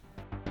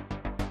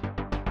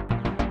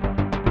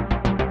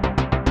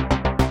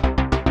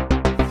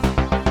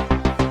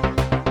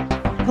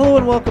Hello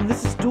and welcome.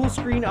 This is Dual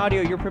Screen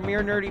Audio, your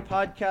premier nerdy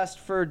podcast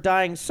for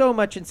dying so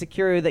much in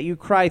Sekiro that you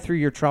cry through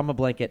your trauma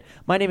blanket.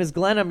 My name is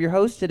Glenn. I'm your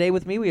host. Today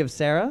with me we have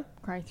Sarah.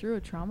 Cry through a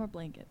trauma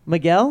blanket.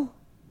 Miguel.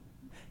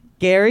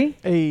 Gary.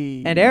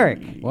 Hey. And Eric.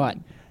 What?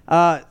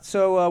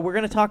 So we're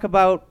going to talk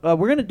about...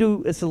 we're going to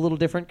do this a little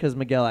different because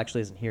Miguel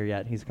actually isn't here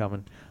yet. He's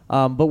coming.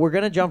 But we're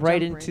going to jump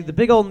right into the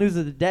big old news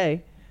of the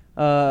day.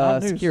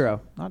 Not news.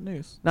 Sekiro. Not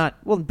news.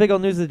 Well, the big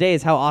old news of the day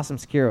is how awesome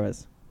Sekiro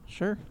is.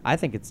 Sure. I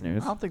think it's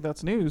news. I don't think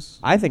that's news.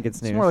 I think it's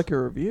news. It's more like a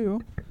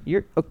review.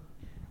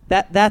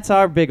 That's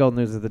our big old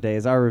news of the day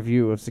is our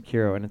review of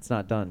Sekiro, and it's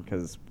not done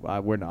because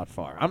we're not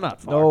far. I'm not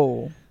far.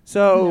 No.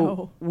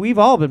 So we've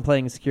all been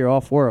playing Sekiro,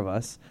 all four of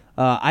us.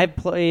 I've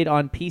played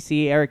on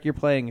PC. Eric, you're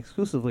playing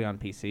exclusively on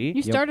PC.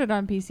 You started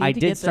on PC. I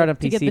did start on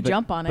PC, to get the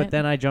jump on it. But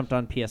then I jumped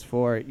on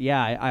PS4.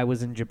 Yeah, I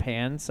was in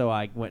Japan, so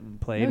I went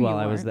and played No, while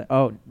you I was weren't. there.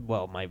 Oh,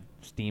 well, my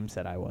Steam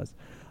said I was.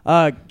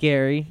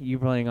 Gary, you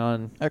playing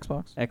on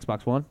Xbox.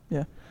 Xbox One?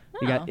 Yeah.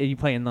 Are you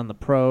playing on the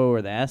Pro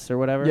or the S or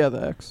whatever? Yeah,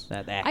 the X. The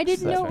X. I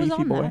didn't that's know it was right.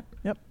 on boy. that.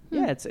 Yep.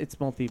 Yeah, it's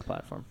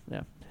multi-platform.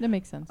 Yeah. That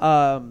makes sense.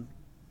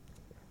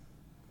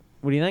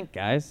 What do you think,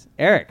 guys?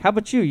 Eric, how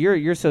about you?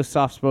 You're so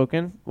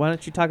soft-spoken. Why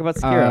don't you talk about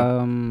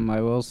Sekiro? I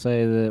will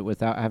say that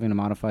without having to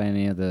modify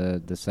any of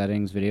the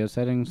settings, video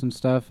settings and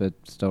stuff, it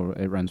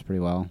runs pretty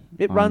well.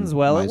 It on runs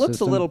well. my It looks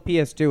system. a little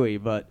PS2-y,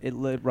 but it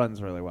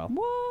runs really well.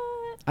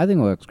 What? I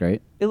think it looks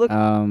great. It look.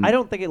 Um, I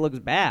don't think it looks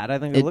bad. I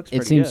think it looks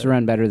pretty It seems good. to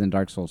run better than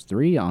Dark Souls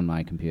 3 on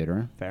my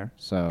computer. Fair.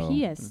 So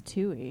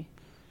PS2y.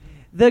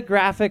 The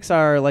graphics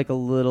are like a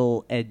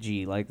little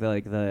edgy, they're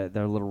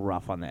a little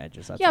rough on the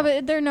edges. That's Yeah, all.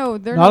 but they're no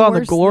Not worse on the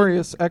than-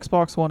 glorious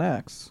Xbox One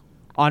X.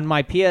 on my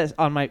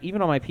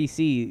even on my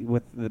PC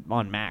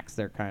on Macs,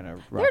 they're kind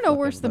of. They're no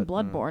worse than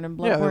Bloodborne, and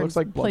Yeah, it Bloodborne's looks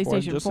like Bloodborne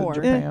PlayStation just 4. in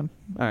Japan.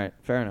 All right,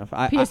 fair enough.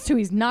 PS2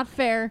 is not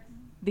fair.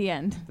 The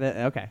end.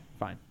 Okay,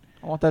 fine.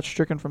 I want that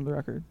stricken from the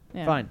record.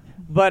 Yeah. Fine.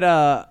 But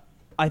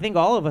I think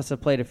all of us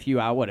have played a few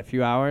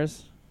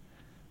hours?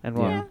 And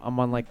Yeah. I'm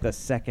on like the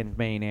second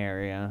main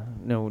area.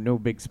 No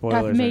big spoilers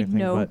I've or made anything.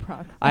 no but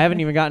progress. I haven't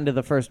even gotten to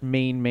the first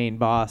main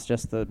boss,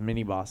 just the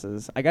mini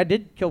bosses. I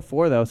did kill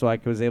 4 though, so I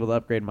was able to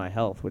upgrade my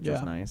health, which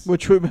was nice.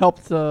 Which would help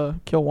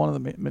kill one of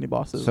the mini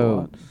bosses a So,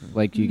 lot.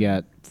 like, you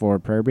get 4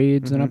 prayer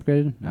beads and Mhm.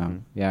 upgraded? No. Mhm.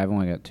 Yeah, I've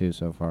only got 2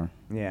 so far.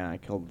 Yeah, I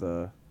killed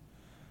a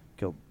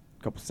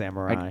couple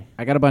samurai.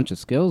 I got a bunch of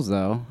skills,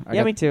 though.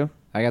 Me too.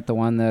 I got the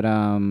one that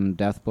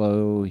Death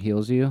Blow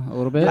heals you a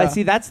little bit. I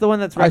see. That's the one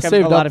that's I recommended.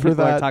 A saved lot up of for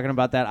people are that. talking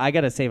about that. I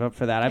gotta save up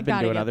for that. I've been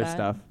gotta doing get other that.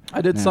 stuff.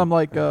 I did Yeah. some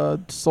like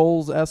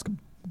Souls-esque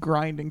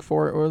grinding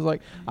for it. Where it was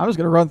like, I'm just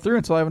going to run through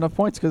until I have enough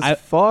points because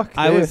fuck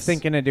I was this.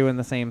 thinking of doing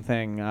the same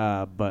thing,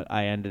 but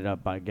I ended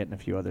up by getting a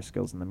few other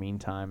skills in the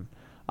meantime.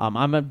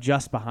 I'm up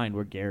just behind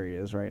where Gary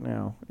is right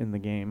now in the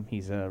game.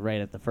 He's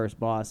right at the first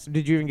boss.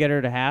 Did you even get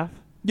her to half?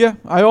 Yeah,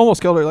 I almost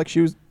killed her. Like,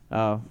 she was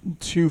Oh,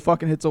 2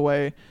 fucking hits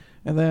away.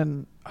 And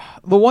then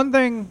the one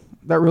thing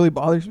that really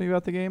bothers me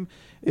about the game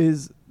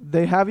is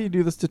they have you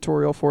do this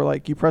tutorial for,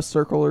 like, you press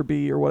circle or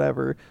B or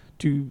whatever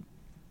to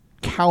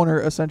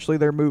counter essentially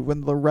their move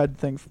when the red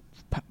thing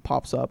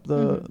pops up.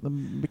 The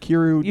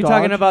Mikiru you dodge.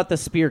 talking about the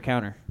spear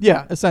counter?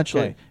 Yeah,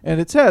 essentially. Okay. And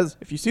it says,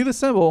 if you see the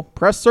symbol,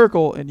 press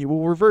circle and you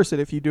will reverse it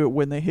if you do it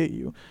when they hit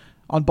you.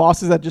 On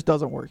bosses, that just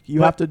doesn't work.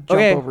 You But- have to jump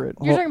okay. over it.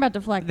 You're talking about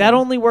deflecting. That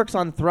only works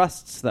on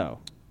thrusts, though.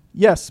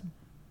 Yes,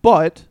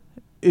 but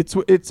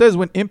it says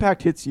when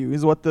impact hits you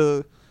is what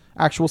the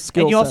actual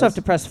skill And you also says. have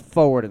to press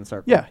forward and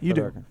circle. Yeah, you for the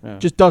do. work. Yeah.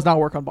 Just does not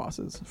work on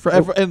bosses.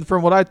 And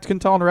from what I can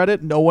tell on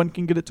Reddit, no one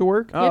can get it to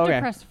work. You have okay. to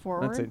press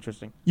forward That's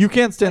interesting. You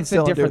can stand That's a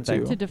still and do it different thing.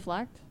 too. to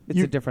deflect. It's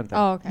You- a different thing.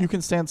 Oh, okay. You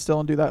can stand still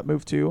and do that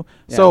move too.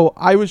 Yeah. So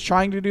I was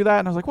trying to do that,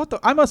 and I was like, "What the?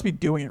 I must be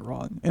doing it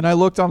wrong." And I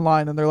looked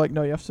online, and they're like,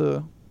 "No, you have to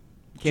You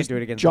can't just do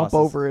it against jump bosses.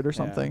 over it or Yeah,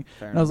 something."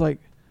 fair And I was enough. like,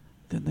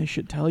 "Then they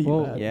should tell you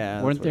Well, that." Yeah,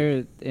 that's Weren't what-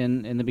 there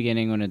in the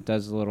beginning when it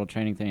does the little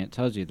training thing? It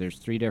tells you there's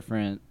 3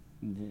 different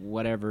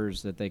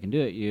whatevers that they can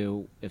do at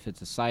you. If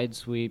it's a side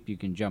sweep, you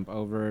can jump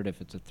over it. If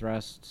it's a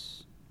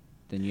thrust,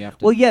 then you have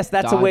to. Well, yes,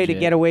 that's a way dodge to it.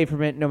 get away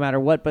from it no matter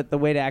what, but the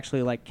way to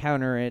actually like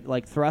counter it,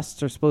 like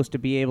thrusts are supposed to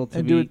be able to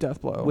and be do a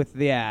death blow. with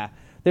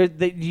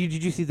did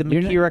you see the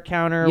You're not- Mikira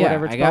counter or Yeah,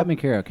 whatever it's I got called?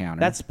 Mikiro counter.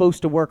 That's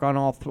supposed to work on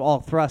all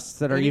thrusts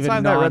that are even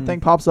Anytime that red thing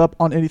pops up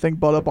on anything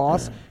but a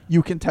boss,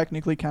 you can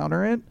technically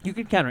counter it. You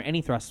could counter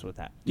any thrust with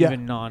that, Yeah.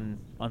 even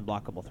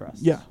non-unblockable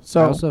thrusts. Yeah. I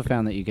So also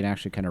found that you can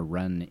actually kind of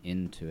run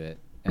into it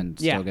and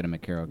Yeah. still get a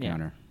Mikiro Yeah.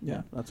 counter.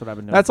 yeah. That's what I've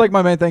been doing. That's like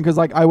my main thing because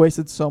like I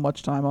wasted so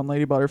much time on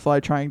Lady Butterfly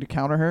trying to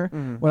counter her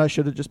Mhm. when I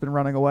should have just been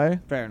running away.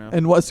 fair enough.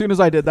 And as soon as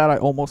I did that, I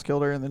almost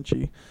killed her, and then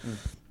she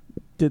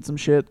did some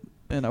shit,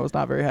 and I was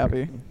not very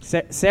happy.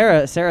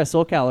 Sarah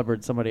Soul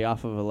Calibered somebody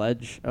off of a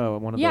ledge.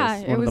 One of Yeah,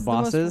 those it one of was the the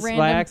most bosses by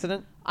random-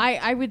 accident.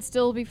 I would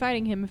still be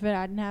fighting him if it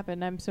hadn't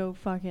happened. I'm so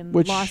fucking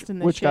Which- lost in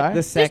this which shit. guy? The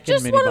Just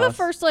second mini one of the boss.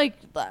 first, like,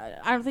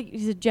 I don't think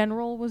he's a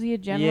general. Was he a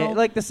general? Yeah,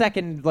 like the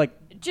second like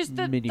just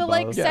the mini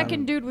like boss.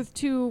 second dude with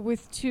two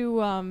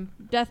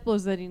death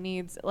blows that he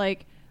needs.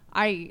 Like,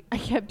 I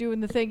kept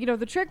doing the thing,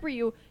 the trick where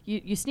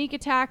you sneak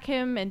attack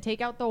him and take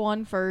out the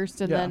one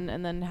first, and Yeah.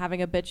 then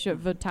having a bitch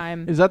of a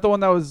time. Is that the one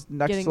that was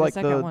next Getting to the like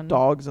second the one.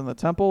 dogs in the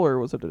temple, or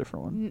was it a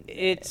different one?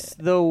 It's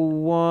the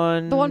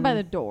one. The one by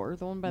the door,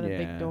 the one by the Yeah.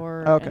 big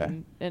door.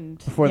 Okay. And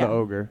before yeah. the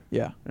ogre.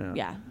 Yeah.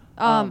 Yeah.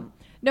 Um,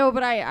 No,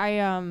 but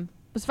I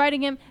was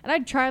fighting him, and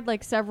I'd tried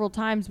like several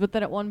times, but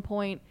then at one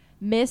point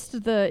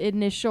missed the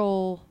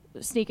initial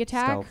sneak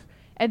attack. Stealth.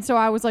 And so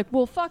I was like,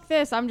 well, fuck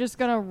this. I'm just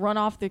going to run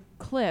off the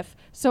cliff.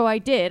 So I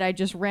did. I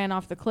just ran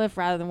off the cliff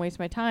rather than waste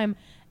my time.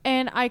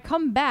 And I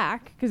come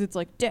back because it's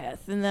like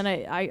death. And then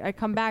I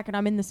come back and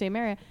I'm in the same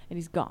area and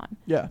he's gone.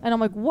 Yeah. And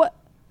I'm like,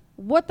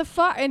 what the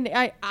fuck? And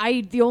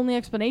the only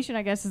explanation,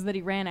 I guess, is that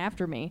he ran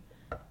after me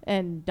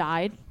and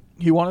died,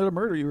 He wanted to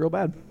murder you real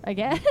bad. I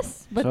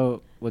guess. But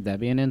So would that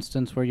be an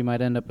instance where you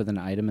might end up with an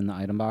item in the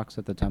item box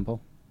at the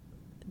temple?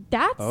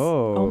 that's,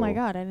 Oh. my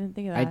God, I didn't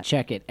think of that. I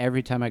check it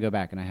every time I go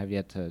back, and I have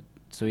yet to.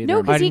 So either No,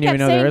 I'm- I because he didn't even kept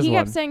know there saying is he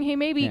kept one. saying, "Hey,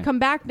 maybe Yeah. come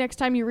back next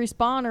time you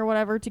respawn or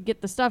whatever to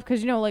get the stuff."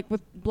 Because like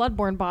with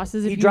Bloodborne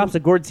bosses, if He you drops a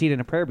gourd seed and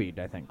a prayer bead,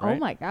 I think. oh Right?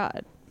 my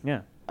God.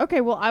 Yeah.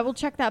 Okay, well I will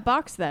check that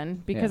box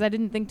then because Yeah. I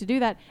didn't think to do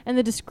that. And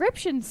the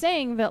description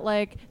saying that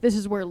like this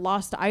is where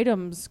lost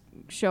items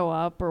show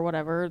up or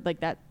whatever,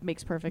 like that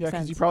makes perfect Yeah, because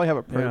sense. you probably have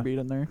a prayer Yeah. bead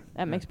in there.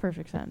 That makes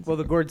perfect sense. Well,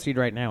 the gourd seed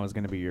right now is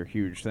going to be your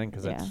huge thing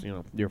because that's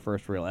Yeah. your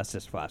first real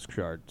Estus flask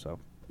shard. So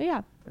But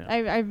yeah, Yeah.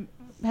 I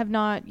have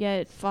not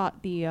yet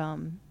fought the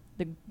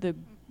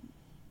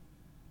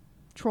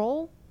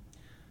troll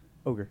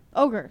ogre.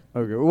 ogre.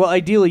 Well,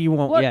 ideally you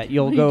won't What yet.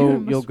 You'll are you go.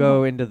 doing, You'll Mr. go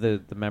Wall? into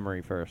the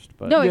memory first.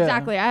 But No, Yeah.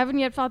 exactly. I haven't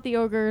yet fought the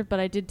ogre, but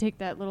I did take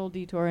that little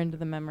detour into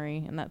the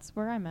memory, and that's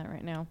where I'm at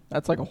right now.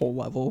 That's like a whole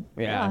level.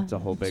 yeah, Yeah. it's a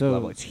whole big So-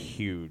 level. It's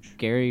huge.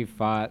 Gary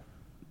fought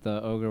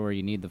the ogre where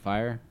you need the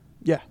fire.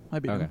 Yeah, I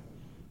beat Okay. him.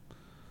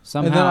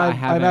 Somehow And then I I'm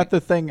haven't. at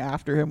the thing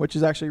after him, which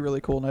is actually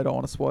really cool, and I don't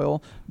want to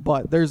spoil.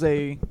 But there's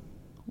a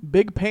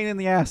big pain in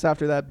the ass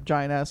after that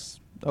giant ass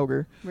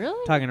ogre. Really?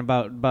 Talking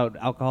about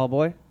alcohol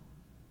boy.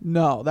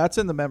 No, that's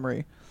in the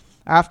memory.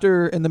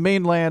 After in the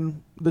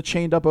mainland, the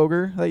chained up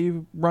ogre that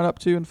you run up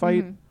to and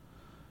fight. Mhm.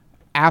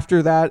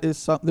 After that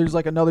is there's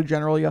like another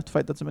general you have to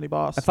fight that's a mini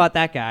boss, I fought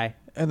that guy.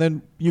 and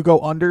then you go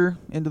under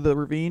into the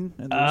ravine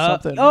and there's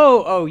something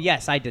Oh,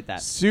 yes, I did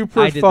that. super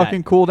I did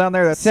fucking that. cool down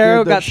there. That Sarah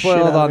scared the got shit spoiled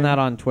out of on me. that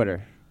on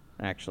Twitter,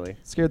 actually.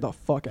 Scared the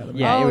fuck out of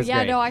me. Yeah, it oh was yeah,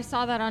 great. no, I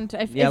saw that on.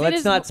 If Yeah, it let's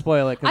is- not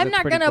spoil it. 'Cause I'm it's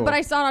not pretty gonna, cool. but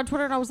I saw it on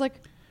Twitter and I was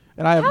like,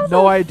 And I How have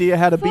no the idea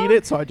how to beat fuck?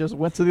 it, so I just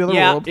went to the other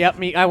Yeah, world. yep.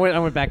 I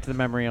went back to the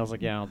memory. I was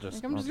like, yeah, I'll just.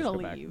 Like, I'm I'll just gonna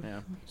go back. leave. Yeah.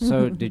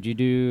 So did you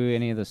do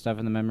any of the stuff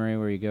in the memory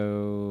where you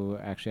go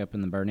actually up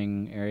in the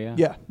burning area?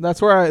 Yeah,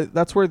 that's where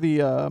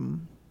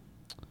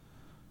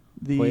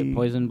the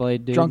Poison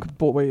blade dude. drunk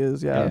boy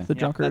is. Yeah, Yeah. the Yeah,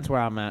 drunkard. That's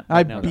where I'm at. I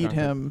right now, the beat drunkard.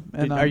 him.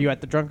 And Are you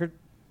at the drunkard?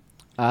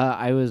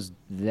 I was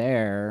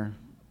there,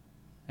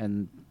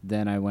 and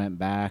then I went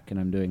back, and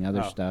I'm doing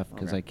other Oh, stuff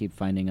because okay. I keep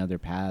finding other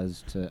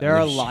paths to. There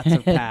are other lots shit.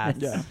 of paths.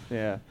 Yeah.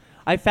 Yeah.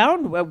 I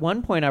found at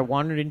one point I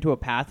wandered into a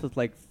path with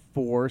like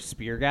 4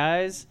 spear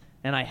guys,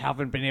 and I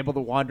haven't been able to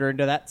wander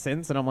into that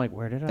since. And I'm like,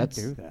 where did That's-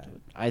 I do that?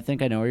 I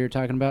think I know what you're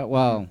talking about.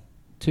 Well,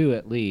 2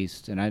 at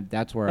least, and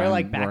that's where They're I'm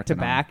like back to working on.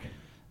 back.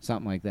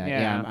 Something like that.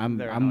 Yeah, Yeah, I'm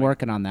they're I'm annoying.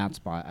 working on that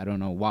spot. I don't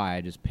know why.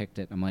 I just picked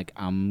it. I'm like,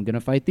 I'm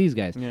gonna fight these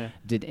guys. Yeah.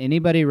 Did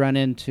anybody run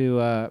into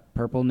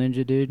Purple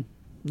Ninja Dude?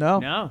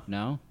 No.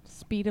 No.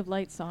 Speed of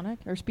light Sonic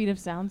or speed of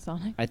sound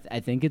Sonic.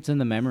 I think it's in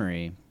the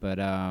memory, but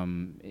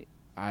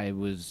I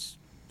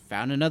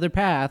found another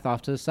path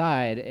off to the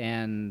side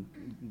and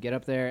get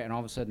up there, and all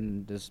of a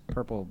sudden this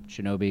purple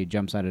shinobi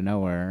jumps out of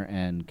nowhere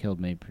and killed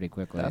me pretty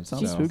quickly. That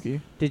sounds so-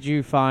 spooky. Did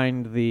you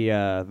find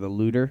the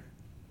looter,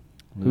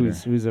 Looter.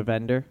 who's a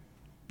vendor?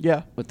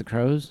 Yeah, With the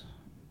crows?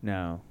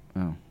 No. Oh.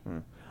 Hmm. I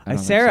don't think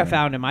Sarah so.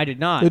 found him. I did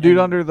not. the dude And-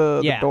 under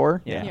the yeah,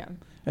 door, Yeah.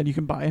 and you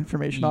can buy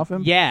information off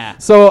him. Yeah.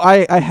 So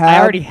I I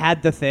had. already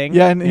had the thing.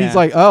 Yeah, and he's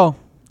like, oh,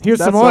 here's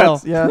that some oil.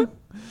 sucks. Yeah,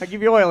 I'll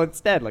give you oil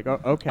instead. Like,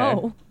 okay.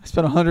 Oh, I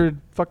spent 100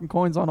 fucking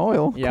coins on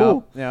oil. Yeah.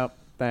 Cool. Yeah.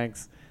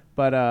 Thanks.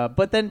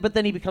 But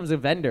then he becomes a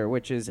vendor,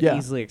 which is Yeah.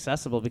 easily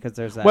accessible because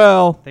there's that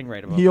Well, thing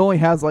right above. he him. only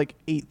has like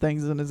 8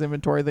 things in his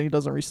inventory that he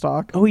doesn't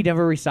restock. Oh, he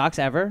never restocks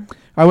ever.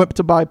 I went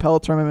to buy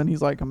pellets from him, and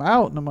he's like, I'm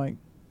out, and I'm like,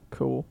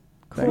 cool.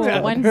 cool.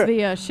 Thanks. When's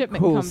the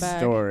shipment Cool come back?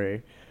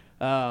 story.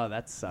 Oh,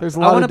 that sucks. There's a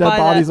I lot wanna of dead buy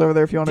bodies that. over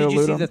there if you want to Did go you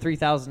loot see them. the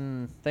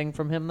 3,000 thing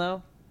from him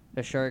though?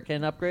 The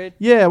shuriken upgrade.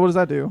 Yeah, what does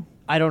that do?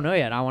 I don't know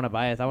yet. I want to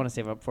buy it. I want to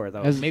save up for it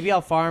though. Has- Maybe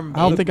I'll farm. I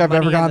don't both think I've money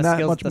ever and gotten the that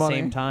skills much at the money.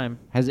 same time.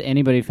 Has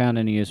anybody found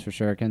any use for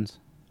shurikens?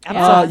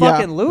 Yeah.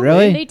 Absolutely.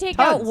 Really? They take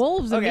out Tons.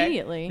 wolves Okay.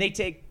 immediately. They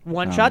take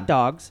 1-shot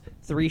dogs,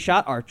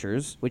 3-shot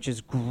archers, which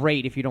is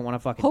great if you don't want to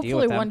fucking deal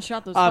Hopefully with them.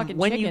 one-shot those fucking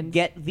when you chickens.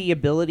 get the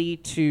ability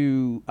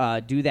to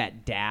do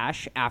that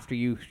dash after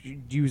you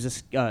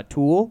use a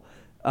tool,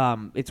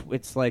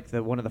 it's like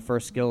one of the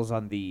first skills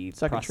on the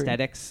Second tree.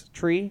 prosthetics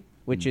tree,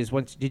 which is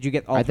once. Did you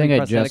get all I three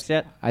think prosthetics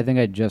yet? I think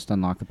I just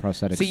unlocked the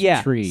prosthetics So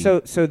yeah, tree. so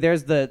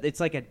there's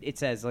it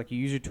says like you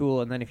use your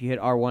tool and then if you hit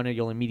R1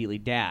 you'll immediately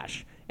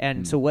dash.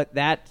 And so what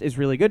that is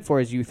really good for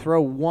is you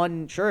throw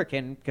one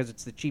shuriken because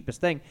it's the cheapest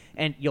thing,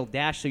 and you'll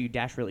dash, so you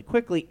dash really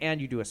quickly,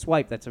 and you do a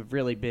swipe that's a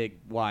really big,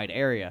 wide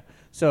area.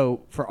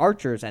 So for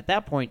archers, at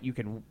that point, you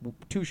can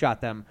two-shot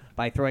them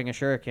by throwing a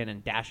shuriken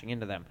and dashing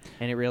into them,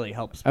 and it really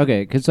helps.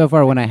 Okay, because so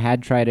far when I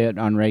had tried it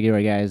on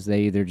regular guys,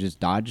 they either just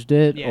dodged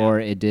it Yeah. or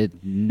it did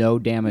no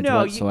damage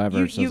whatsoever.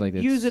 You so it's like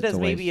use it it's as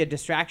a maybe waste. a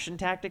distraction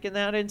tactic in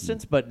that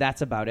instance, but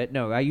that's about it.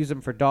 No, I use them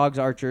for dogs,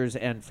 archers,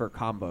 and for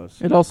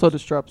combos. It also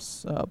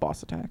disrupts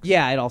boss attacks.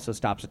 Yeah, it also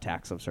stops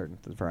attacks of certain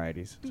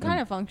varieties. It kind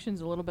of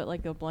functions a little bit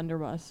like a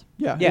blunderbuss.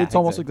 Yeah, Yeah, it's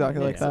almost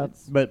exactly. exactly like that.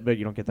 It's But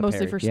you don't get the mostly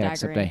parry. for Yeah,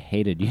 except I staggering.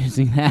 hated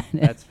using that.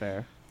 That's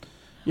fair.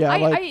 Yeah,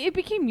 like it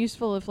became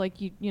useful if like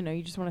you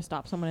just want to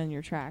stop someone in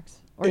your tracks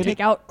or Any- take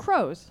out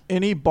crows.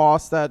 any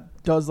boss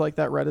that does like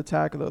that red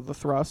attack, the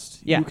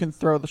thrust, Yeah. you can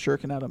throw the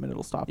shuriken at him and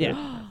it'll stop it.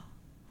 Yeah.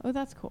 Oh,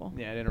 that's cool.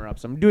 Yeah, it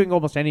interrupts them. Doing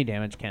almost any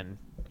damage can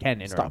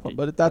interrupt Stop him, it,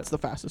 but that's the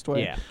fastest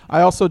way. Yeah.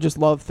 I also just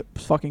love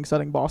fucking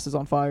setting bosses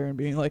on fire and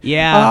being like,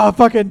 Yeah.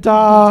 fucking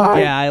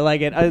die. Yeah, I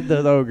like it.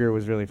 The ogre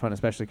was really fun,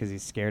 especially because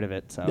he's scared of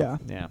it. So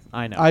Yeah.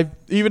 I know. I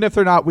even if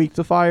they're not weak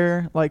to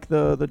fire, like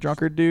the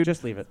drunkard dude,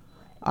 just leave it.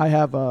 I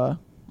have lit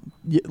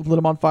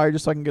them on fire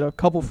just so I can get a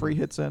couple free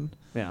hits in,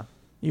 Yeah.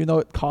 even though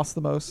it costs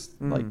the most.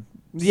 Like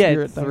Yeah,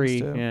 spirit things 3.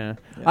 too. Yeah.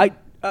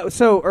 Yeah.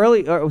 So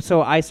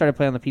I started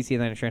playing on the PC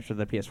and then I transferred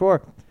to the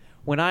PS4.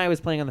 When I was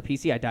playing on the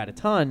PC, I died a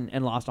ton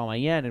and lost all my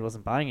yen and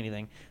wasn't buying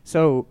anything.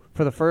 So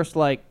for the first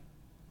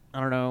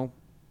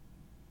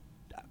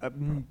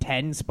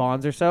 10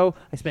 spawns or so,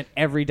 I spent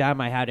every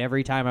dime I had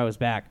every time I was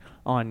back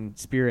on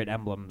spirit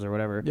emblems or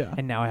whatever. Yeah.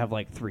 And now I have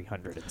like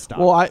 300 in stock.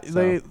 Well,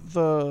 so.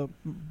 the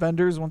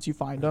vendors, once you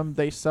find them,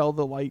 they sell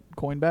the light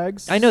coin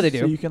bags. I know they do.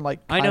 So you can like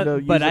I kind know,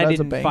 of use but it I as a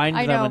didn't bank. find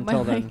I them know,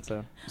 until but, then. like-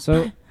 So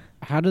So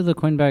how do the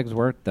coin bags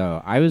work,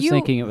 though? I was You-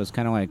 thinking it was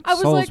kind of like I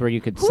was Souls like, where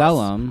you could who's-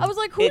 sell them. I was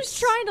like, who's It's-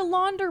 trying to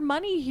launder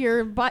money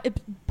here by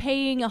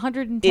paying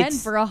 110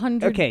 It's- for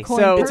 100 okay, coin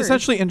so- It's purse?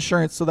 essentially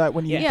insurance, so that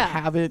when you Yeah.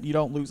 have it, you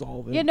don't lose all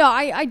of it. Yeah, no,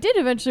 I did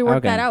eventually work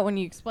Okay. that out when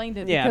you explained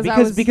it. yeah, because I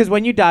was, because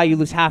when you die, you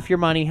lose half your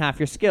money, half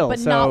your skill. But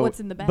so, not what's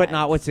in the But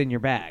not bags. what's in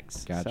your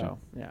bags. Gotcha. So,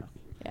 yeah,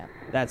 yeah.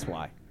 that's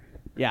why.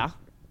 Yeah.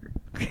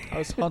 I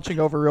was hunching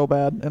over real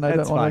bad, and I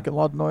That's didn't want to fine. make a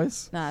lot of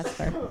noise. Nah, that's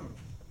fair.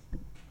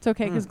 It's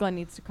okay because Glenn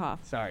needs to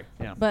cough. Sorry.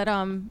 Yeah. But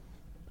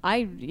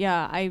I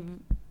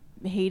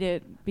hate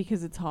it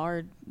because it's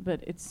hard,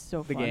 but it's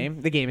so The fun.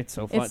 game, it's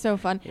so fun. It's so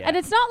fun. Yeah. And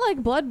it's not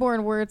like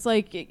Bloodborne where it's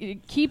like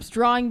it keeps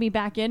drawing me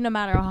back in no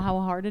matter how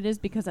hard it is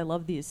because I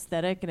love the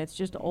aesthetic and it's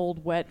just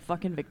old, wet,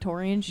 fucking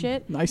Victorian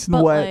shit. Nice and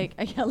But wet.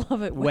 like, I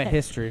love it wet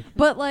history.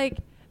 But like,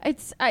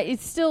 it's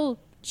still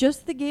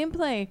just the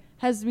gameplay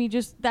has me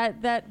just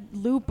that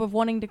loop of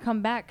wanting to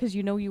come back because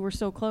you know you were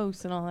so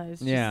close and all that.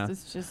 It's Yeah.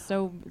 just, it's just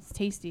so it's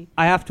tasty.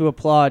 I have to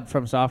applaud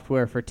From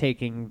Software for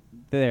taking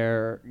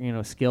their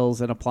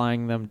skills and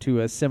applying them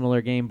to a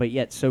similar game, but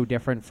yet so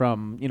different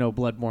from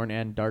Bloodborne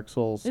and Dark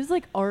Souls. It's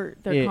like art,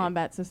 their It-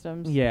 combat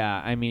systems.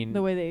 Yeah, I mean,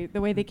 The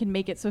way they can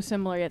make it so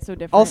similar yet so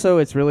different. also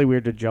it's really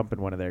weird to jump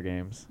in one of their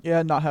games.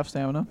 Yeah, not have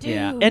stamina.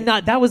 Yeah, Dude. and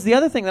that was the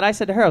other thing that I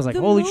said to her. I was like,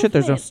 The "Holy shit,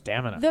 there's no movement.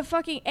 stamina." The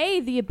fucking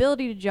the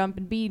ability to jump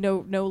and B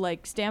no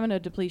like stamina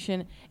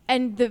depletion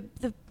and the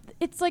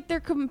it's like they're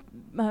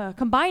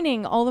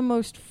combining all the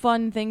most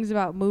fun things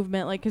about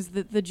movement, like because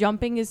the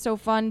jumping is so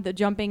fun, the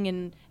jumping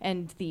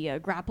and the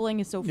grappling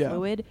is so Yeah.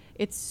 fluid.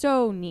 It's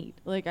so neat.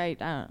 Like I don't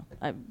know,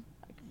 I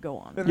could go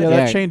on. Yeah, Yeah.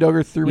 that chained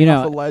ogre threw me You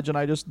off know- the ledge, and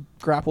I just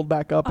grappled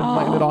back up and Oh,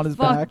 landed on his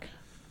fuck. back.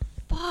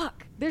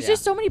 Fuck, there's Yeah.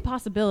 just so many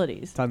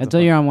possibilities. Tons of Until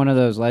fun. you're on one of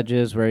those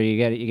ledges where you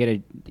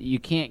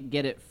can't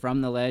get it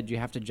from the ledge. You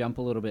have to jump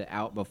a little bit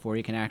out before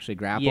you can actually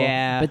grapple.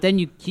 Yeah. But then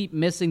you keep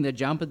missing the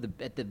jump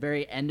at the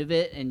very end of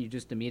it, and you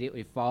just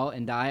immediately fall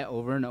and die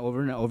over and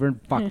over and over. And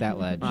fuck that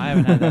ledge. I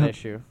haven't had that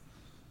issue.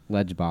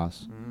 Ledge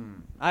boss.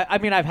 I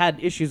mean, I've had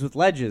issues with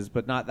ledges,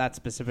 but not that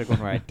specific one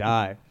where I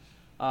die.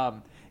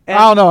 I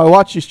don't know. I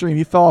watched you stream.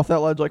 You fell off that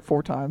ledge like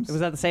 4 times.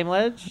 Was that the same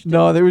ledge?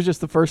 No, there was just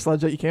the first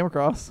ledge that you came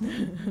across.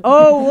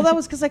 Oh, well, that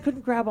was because I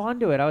couldn't grab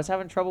onto it. I was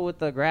having trouble with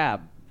the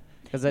grab.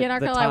 Yeah, not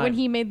gonna lie. When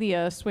he made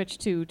the switch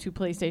to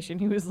PlayStation,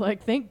 he was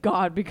like, "Thank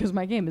God, because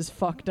my game is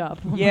fucked up."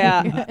 I'm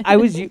Yeah, like- I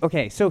was.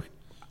 Okay, so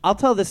I'll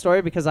tell this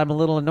story because I'm a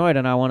little annoyed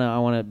and I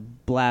wanna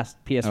blast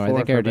PS4. Oh, I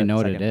think for I a already bit, know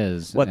what it second.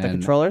 is. What, the and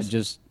controllers?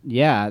 Just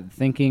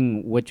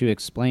thinking what you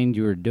explained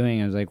you were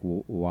doing. I was like,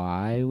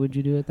 why would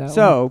you do it that way?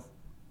 So,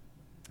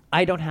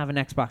 I don't have an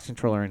Xbox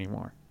controller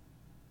anymore.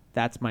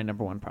 That's my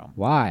number one problem.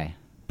 Why?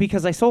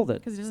 Because I sold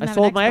it. 'Cause he doesn't I have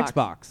an sold my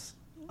Xbox.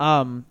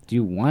 Xbox. Do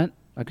you want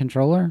a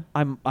controller?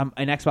 I'm an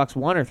Xbox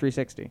One or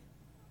 360.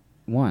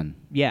 One.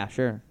 Yeah,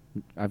 sure.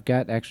 I've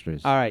got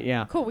extras. All right,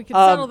 yeah. Cool, we can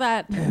Um, settle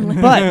that.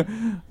 But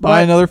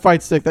Buy another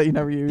fight stick that you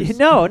never used.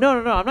 No. I'm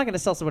not going to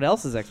sell someone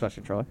else's Xbox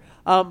controller.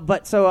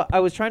 But so I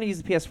was trying to use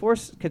the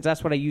PS4 because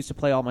that's what I use to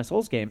play all my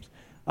Souls games.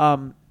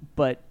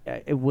 But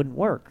it wouldn't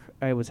work.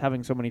 I was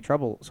having so many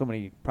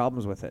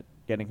problems with it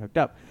getting hooked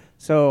up.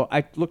 So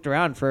I looked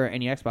around for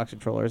any Xbox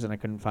controllers and I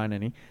couldn't find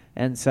any.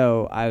 And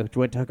so I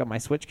went to hook up my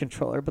Switch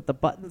controller, but the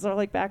buttons are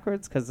like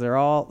backwards because they're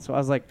all. So I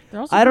was like, They're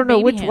also I for don't know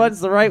baby which hands. one's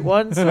the right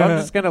one, so I'm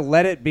just gonna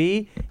let it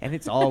be. And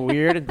it's all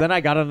weird. And then I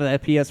got onto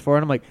that PS4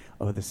 and I'm like,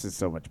 oh, this is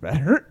so much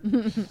better.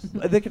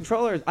 The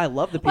controllers, I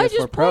love the Why PS4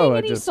 just Pro.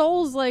 playing any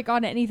Souls like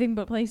on anything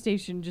but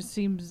PlayStation just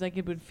seems like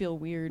it would feel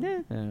weird.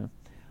 Yeah.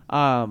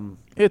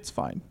 It's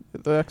fine.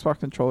 The Xbox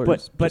controller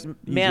is But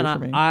just man, easier for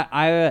me.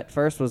 I at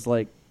first was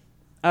like,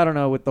 I don't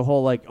know, with the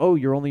whole like, oh,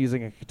 you're only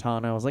using a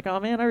katana. I was like, oh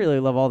man, I really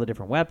love all the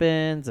different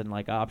weapons and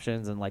like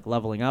options and like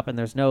leveling up. And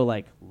there's no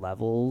like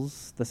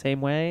levels the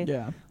same way.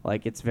 Yeah.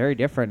 Like it's very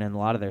different, and a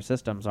lot of their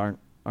systems aren't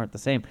the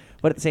same.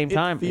 But at the same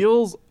time, It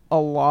feels a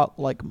lot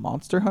like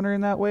Monster Hunter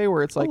in that way,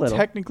 where it's like little.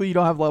 technically you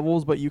don't have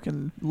levels, but you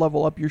can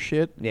level up your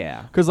shit.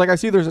 yeah. Because like I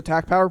see there's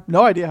attack power.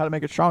 No idea how to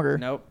make it stronger.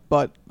 Nope.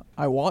 But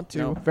I want to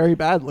No. very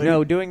badly.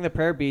 No, doing the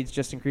prayer beads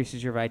just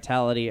increases your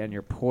vitality and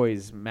your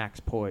poise, max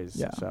poise.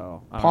 Yeah.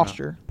 So I don't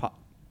Posture. know.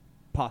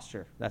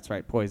 Posture. That's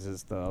right. Poise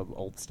is the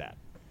old stat.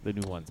 The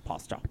new one's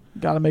posture.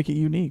 Got to make it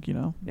unique,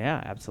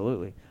 Yeah,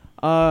 absolutely.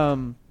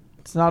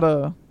 It's not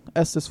a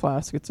Estus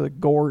flask. It's a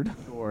gourd.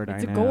 Gourd,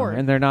 It's I a know. gourd.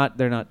 And they're not.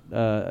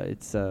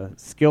 It's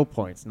skill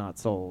points, not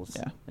souls.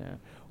 Yeah.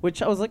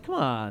 Which I was like, come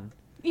on.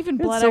 Even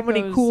There's Blood so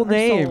many Echoes cool are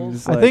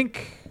names. Souls. Like- I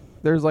think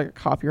there's like a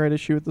copyright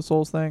issue with the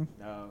Souls thing.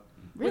 No.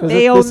 Because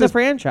They own this the is-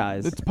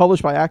 franchise. It's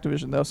published by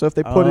Activision though, so if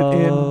they put it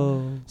in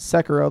Oh.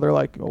 Sekiro, they're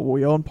like, oh,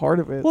 we own part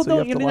of it. Well, so no, you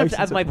have to didn't license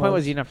have to, it my from point us.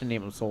 was you didn't have to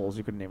name them souls.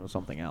 You could name them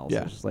something else.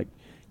 Yeah. It's just like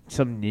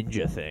some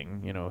ninja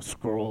thing,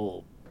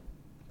 scroll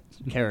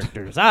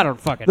characters. I don't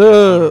fucking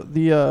know.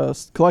 The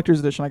collector's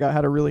edition I got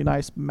had a really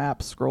nice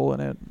map scroll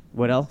in it.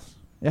 What else?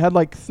 It had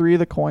like 3 of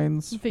the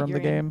coins from the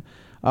Figurine. game.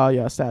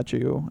 Yeah,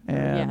 statue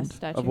and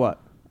statue. Of what?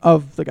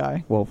 of the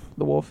guy, Wolf.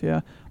 the wolf.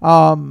 Yeah. What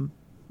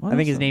I think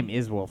else? his name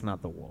is Wolf,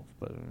 not the Wolf.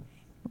 But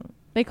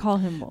They call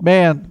him Wolf.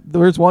 Man,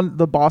 there's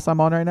the boss I'm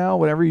on right now.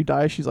 Whenever you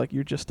die, she's like,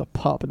 "You're just a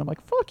pup," and I'm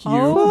like, "Fuck you,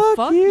 Oh,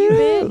 fuck you,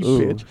 bitch. you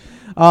Ooh.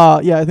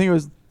 bitch." Yeah, I think it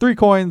was 3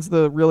 coins,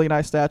 the really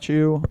nice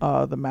statue,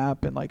 the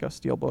map, and like a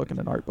steel book and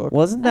an art book.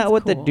 wasn't that That's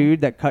what the cool.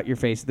 dude that cut your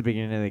face at the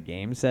beginning of the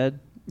game said?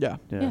 Yeah.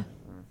 Yeah.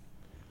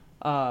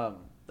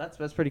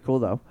 That's pretty cool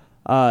though.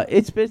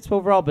 It's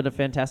overall been a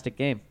fantastic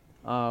game.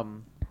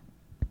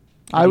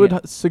 I would Yeah.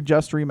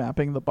 suggest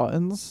remapping the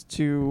buttons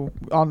to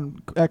on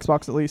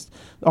Xbox at least.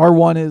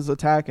 R1 is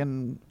attack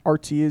and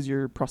RT is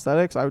your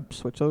prosthetics. I would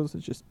switch those.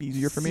 It's just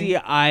easier for me. See,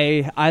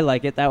 I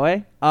like it that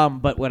way.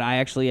 But what I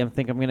actually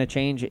think I'm going to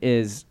change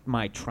is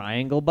my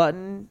triangle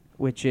button,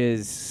 which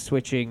is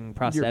switching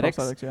prosthetics.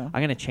 prosthetics, yeah. I'm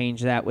going to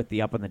change that with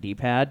the up on the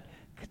D-pad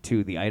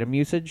to the item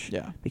usage.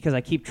 Yeah. Because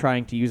I keep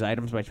trying to use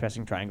items by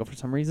pressing triangle for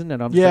some reason,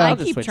 and I'm Yeah. just, I I'll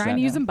just keep switch trying that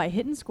to use now. them by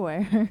hitting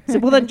square. So,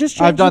 well, then just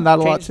change I've done that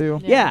a lot change- too.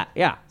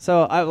 Yeah.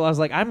 So I was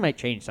like, I might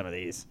change some of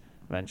these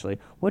eventually.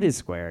 What is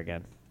square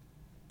again?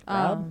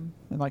 And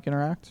like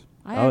interact.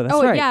 Oh, that's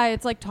right. Yeah,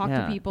 it's like talk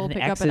Yeah. to people, And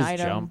pick X up an is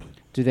item. jump.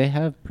 Do they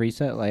have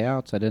preset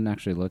layouts? I didn't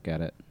actually look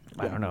at it.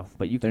 I don't know,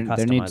 but you can There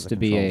customize needs the to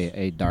be controls.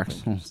 a Dark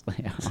Souls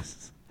layout.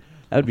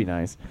 That would be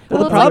nice. Well, Well,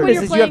 the it's like problem when is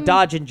you're you have playing-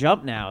 dodge and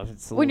jump now.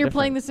 It's a When little you're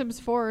playing The different.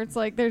 Sims 4, it's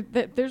like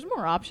there's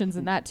more options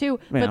in that too.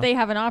 Yeah. But they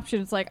have an option.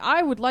 It's like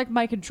I would like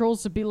my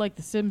controls to be like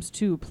The Sims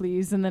 2,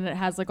 please. And then it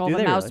has like all Do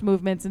the they mouse really?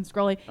 movements and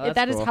scrolling. Oh, that's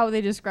That is cool. how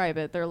they describe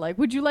it. They're like,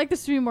 would you like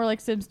this to be more like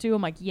Sims 2?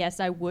 I'm like, yes,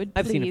 I would.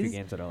 I've Please. seen a few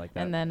games that are like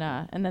that.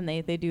 And then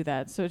they do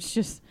that. So it's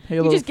just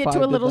Halo you just get 5 to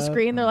a did little that.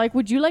 screen. They're like,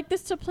 would you like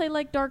this to play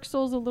like Dark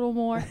Souls a little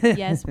more?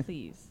 Yes,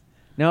 please.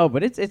 No,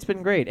 but it's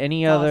been great.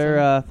 Any It's other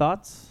awesome.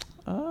 thoughts?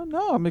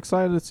 No, I'm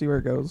excited to see where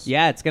it goes.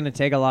 Yeah, it's going to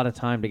take a lot of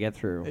time to get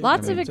through. It's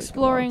Lots gonna of take a long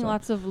exploring, time.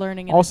 lots of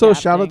learning. And Also,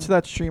 shout out adapting. to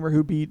that streamer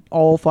who beat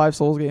all 5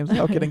 Souls games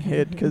without getting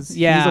hit because he's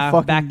Yeah, a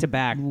fucking back to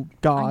back.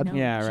 god. I know.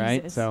 Yeah,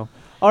 right. Jesus. So,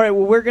 all right.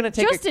 Well, we're gonna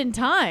take Just in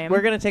time.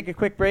 we're gonna take a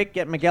quick break,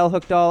 get Miguel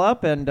hooked all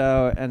up, and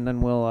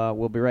then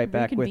we'll be right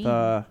back with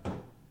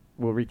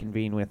we'll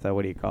reconvene with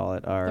what do you call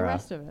it? Our the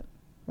rest of it.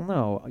 well,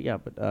 no, yeah,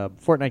 but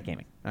Fortnite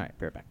gaming. All right,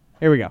 be right back.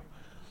 Here we go.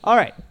 All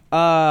right.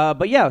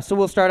 But yeah, so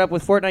we'll start up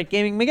with Fortnite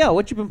gaming. Miguel,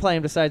 what you been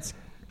playing besides?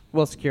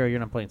 Well, Sekiro. You're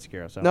not playing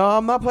Sekiro, so. No,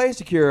 I'm not playing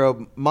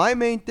Sekiro. My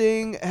main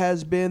thing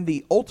has been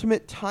the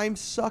ultimate time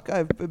suck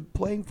I've been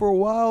playing for a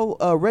while.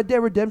 Red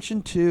Dead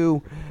Redemption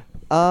 2.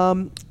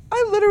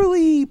 I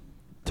literally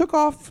took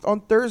off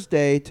on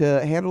Thursday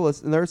to handle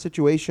another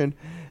situation,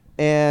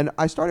 and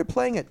I started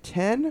playing at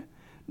 10.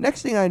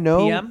 Next thing I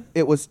know, PM?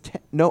 it was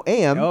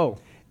AM. Oh.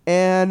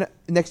 And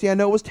next thing I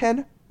know, it was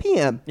 10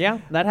 p.m. Yeah,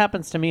 that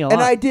happens to me a lot.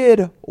 And I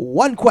did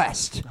one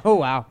quest. Oh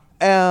wow.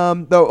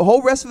 The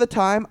whole rest of the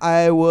time,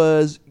 I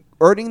was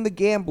earning the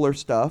gambler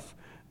stuff.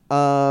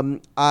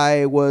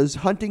 I was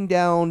hunting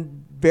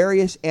down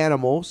various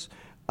animals.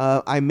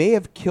 I may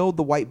have killed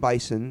the white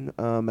bison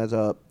as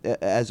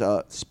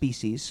a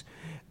species.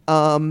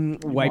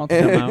 Wiped Monster.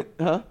 them out.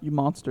 Huh? You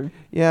monster.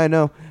 Yeah, I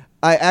know.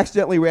 I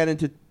accidentally ran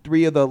into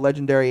 3 of the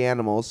legendary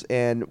animals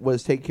and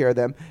was taking care of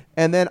them.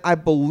 And then I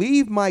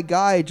believe my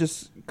guy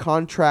just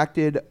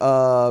contracted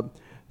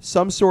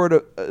some sort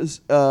of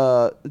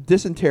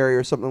dysentery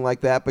or something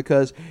like that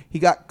because he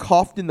got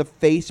coughed in the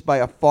face by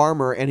a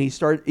farmer and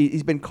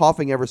he's been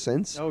coughing ever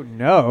since. Oh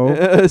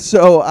no.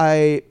 So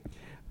I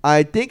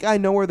think I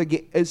know where the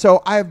game.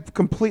 So I've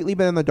completely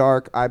been in the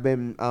dark. I've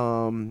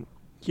been.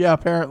 Yeah,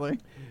 apparently.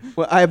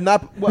 Well, I have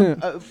not.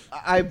 Well,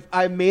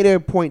 I've made a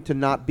point to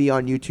not be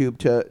on YouTube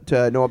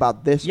to know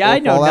about this. Yeah, or I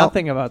know Fallout.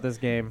 nothing about this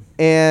game.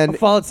 And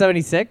Fallout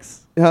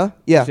 76? huh?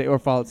 Yeah. Or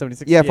Fallout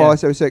 76? Yeah, Fallout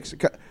 76.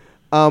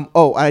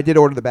 I did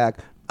order the bag.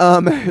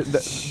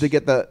 To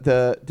get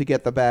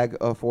the bag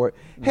for it.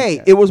 Hey,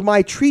 Okay. it was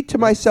my treat to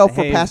myself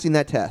for Hey, passing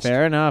that test.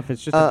 Fair enough.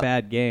 It's just a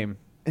bad game.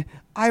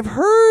 I've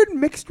heard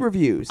mixed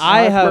reviews.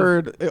 I've have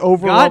heard Gotten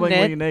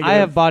overwhelmingly it. negative. I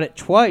have bought it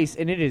twice,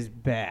 and it is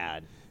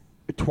bad.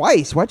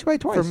 Twice. Why'd you buy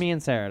it twice? For me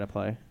and Sarah to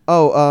play.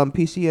 Oh,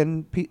 PC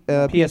and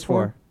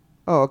PS4.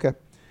 Oh, okay.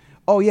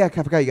 Oh yeah, I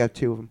forgot you got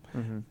two of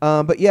them.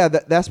 But yeah,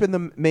 that's been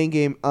the main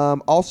game.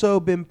 Also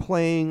been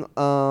playing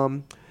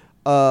Pokemon.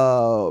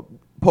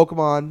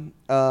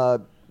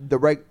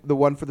 The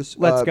one for the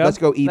Let's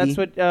go. Eevee. That's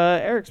what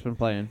Eric's been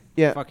playing.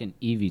 Yeah, Fucking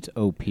Eevee's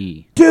OP.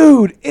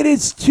 dude, it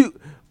is too.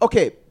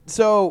 Okay,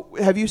 so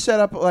have you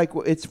set up like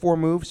it's 4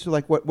 moves? So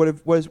like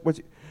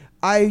what's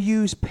I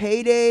use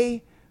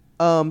Payday,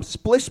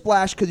 Splish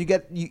Splash because you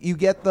get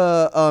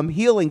the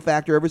healing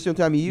factor every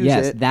single time you use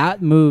Yes, it.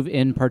 that move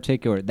in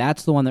particular,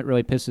 that's the one that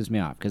really pisses me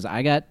off because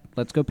I got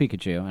Let's Go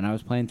Pikachu and I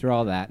was playing through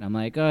all that and I'm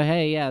like, oh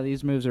hey, yeah,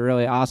 these moves are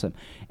really awesome.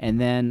 And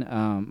then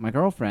my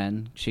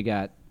girlfriend, she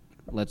got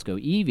Let's Go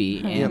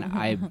Eevee,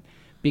 and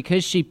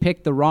because she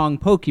picked the wrong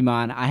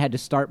Pokemon, I had to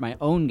start my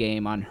own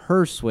game on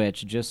her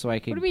Switch just so I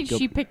could. What do you mean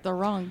she picked the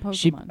wrong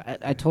Pokemon?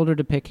 I told her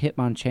to pick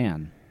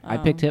Hitmonchan. I Oh.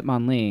 picked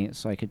Hitmonlee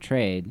so I could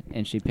trade,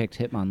 and she picked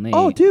Hitmonlee.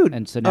 Oh, dude.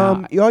 And so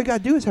now, all you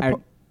gotta do is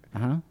have.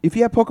 If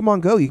you have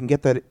Pokemon Go, you can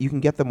get that. You can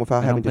get them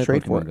without I having don't to play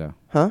trade for Pokemon it. Go.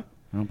 Huh?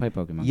 I don't play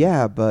Pokemon. Go.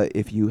 Yeah, but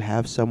if you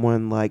have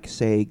someone like,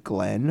 say,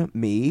 Glenn,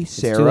 me,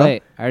 Sarah. It's too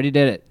late. I already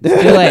did it.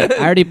 It's too late.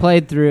 I already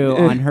played through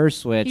on her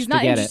Switch He's to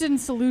not get interested it. in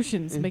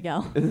solutions,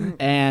 Miguel.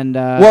 And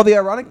Well, the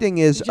ironic thing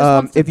is, He just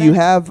wants to if you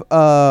vent.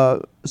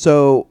 have,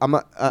 so I'm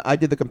not, I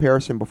did the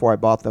comparison before I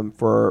bought them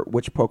for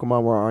which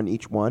Pokemon were on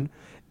each one,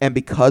 and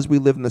because we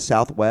live in the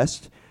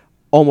Southwest,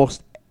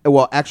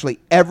 actually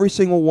every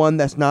single one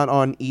that's not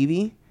on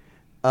Eevee,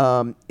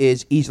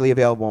 is easily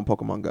available on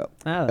Pokemon Go.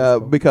 Ah, that's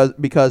cool.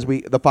 Because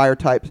the fire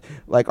types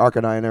like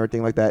Arcanine and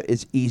everything like that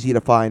is easy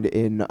to find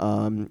in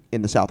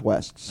the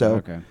Southwest. So,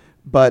 Okay.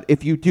 but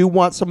if you do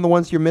want some of the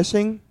ones you're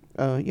missing,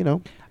 I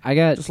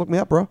got just look me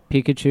up, bro.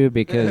 Pikachu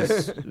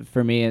because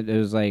for me it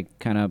was like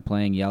kind of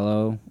playing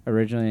Yellow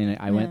originally, and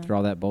I went Yeah. through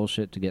all that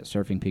bullshit to get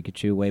Surfing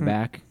Pikachu way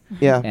back.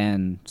 Yeah.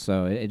 And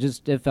so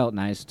it felt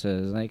nice to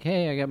like,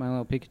 hey, I got my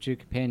little Pikachu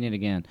companion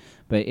again.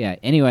 But yeah,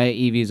 anyway,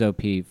 Eevee's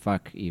OP.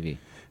 Fuck Eevee.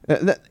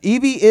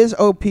 Eevee is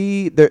OP.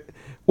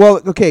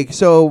 Well, okay,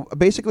 so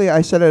basically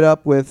I set it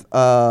up with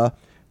the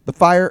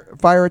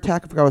fire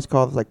attack. I forgot what it's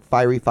called. It's like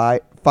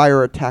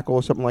fire tackle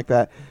or something like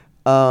that.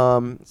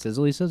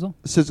 Sizzly Sizzle?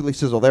 Sizzly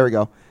Sizzle. There we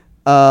go.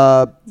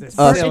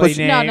 Silly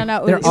name.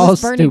 No. They're it all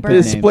was Bernie stupid Bernie.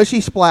 Is names.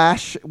 Splishy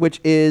Splash, which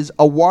is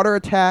a water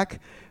attack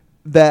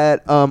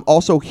that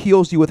also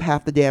heals you with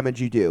half the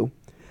damage you do.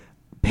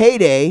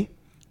 Payday,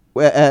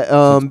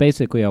 It's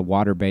basically a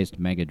water-based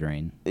Mega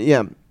Drain.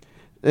 yeah,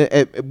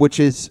 which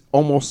is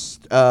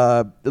almost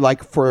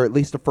like for at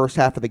least the first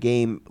half of the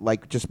game,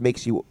 like just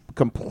makes you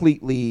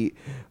completely.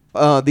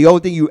 The only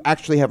thing you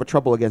actually have a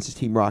trouble against is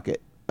Team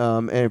Rocket.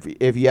 And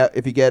if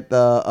you get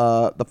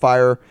the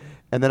fire,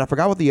 and then I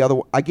forgot what the other.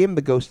 I gave him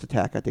the ghost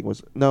attack. I think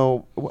was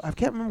no. I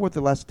can't remember what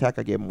the last attack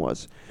I gave him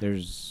was.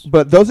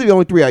 But those are the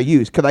only 3 I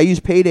use because I use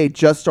Payday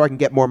just so I can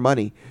get more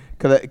money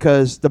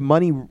because the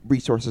money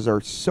resources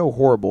are so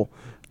horrible.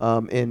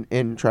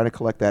 In trying to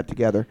collect that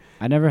together.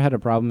 I never had a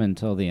problem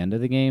until the end of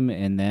the game,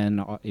 and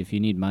then if you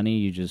need money,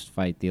 you just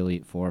fight the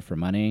Elite Four for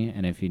money,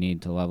 and if you need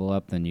to level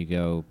up, then you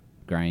go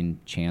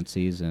grind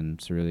Chanseys and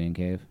Cerulean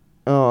Cave.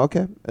 Oh,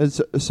 okay.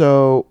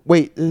 So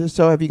wait.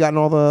 So have you gotten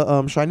all the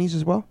shinies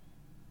as well?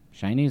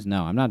 Shinies?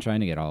 No, I'm not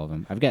trying to get all of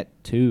them. I've got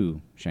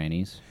 2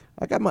 Shinies.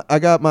 I got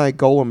my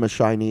Golem a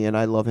shiny, and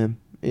I love him.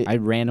 I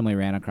randomly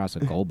ran across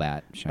a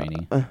Golbat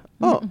Shiny.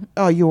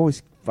 Oh, you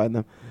always find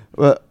them.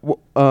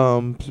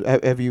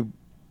 Have you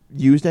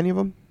used any of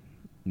them?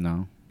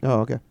 No. Oh,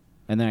 okay.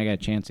 And then I got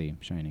Chansey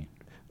Shiny.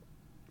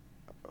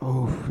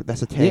 Oh,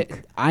 that's a tank. Yeah,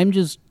 I'm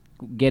just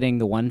getting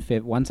the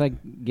 150. Once I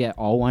get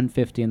all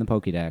 150 in the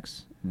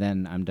Pokédex,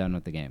 then I'm done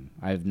with the game.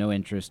 I have no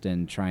interest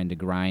in trying to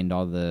grind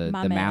all the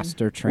My man.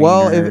 master trainers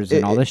Well,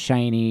 and all the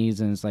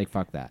shinies, and it's like,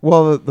 fuck that.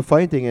 Well, the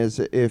funny thing is,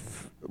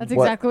 That's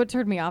exactly what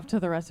turned me off to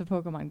the rest of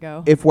Pokemon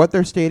Go. if what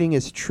they're stating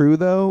is true,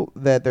 though,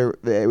 that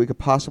we could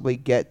possibly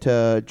get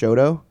to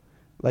Johto,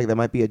 like there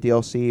might be a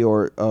DLC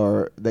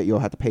or that you'll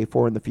have to pay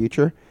for in the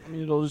future. I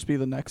mean, it'll just be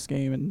the next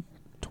game in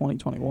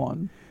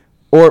 2021.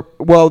 Or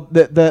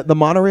the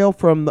monorail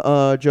from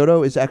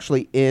Johto is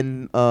actually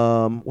in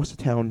what's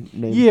the town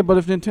name? Yeah, but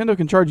if Nintendo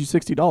can charge you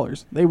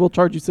 $60, they will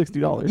charge you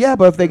 $60. Yeah,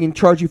 but if they can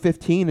charge you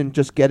 $15 and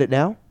just get it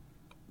now,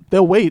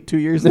 they'll wait 2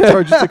 years and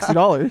charge you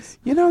 $60.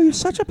 You know, you're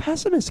such a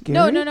pessimist,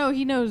 Gary. No.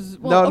 He knows.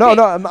 Well, No.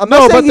 okay. I'm No, not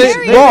but saying he's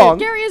Gary, wrong.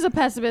 Gary is a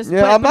pessimist.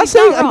 Yeah, but, I'm but not he's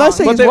saying- I'm not wrong.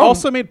 saying But he's they wrong.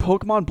 also made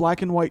Pokemon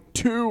Black and White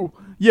 2.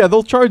 Yeah,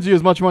 they'll charge you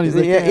as much money as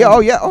they can. Oh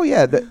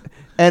yeah.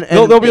 And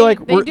They'll be They- like,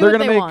 they do they're what gonna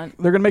they make want.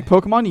 they're gonna make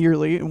Pokemon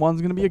yearly, and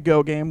one's gonna be a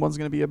Go game, one's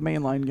gonna be a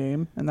mainline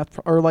game, and that's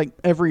or like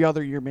every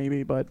other year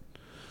maybe. But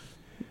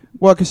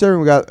well, considering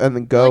we got and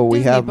then Go, Like we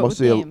Disney, have but most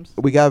with of the games.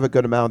 we got a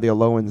good amount of the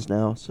Aloans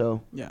now.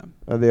 So yeah,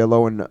 the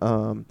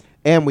Alolan,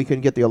 and we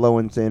can get the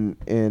Aloans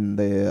in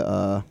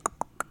the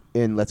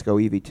in Let's Go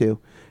Eevee too.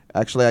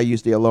 Actually, I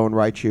use the Alolan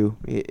Raichu.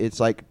 It's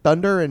like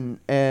Thunder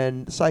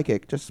and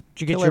Psychic. Just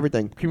Did you get kill your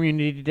everything.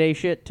 community day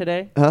shit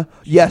today? Huh?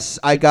 Yes,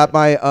 I got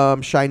my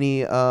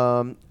shiny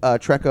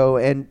Treco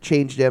and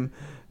changed him.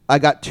 I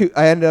got two.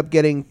 I ended up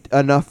getting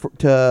enough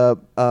to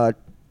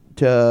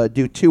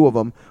do two of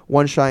them.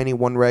 One shiny,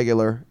 one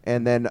regular,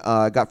 and then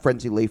I got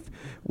Frenzy Leaf,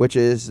 which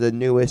is the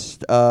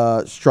newest,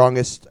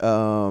 strongest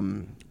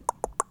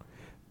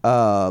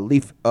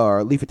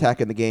leaf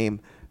attack in the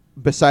game.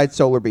 Besides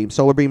Solar Beam,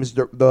 Solar Beam is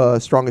the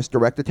strongest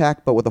direct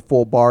attack, but with a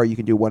full bar, you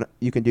can do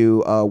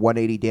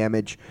 180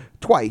 damage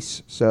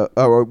twice, so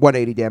or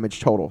 180 damage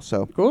total.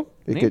 So Cool.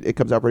 Neat. it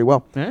comes out pretty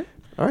well. All right.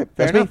 All right,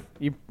 Fair that's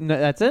me. enough.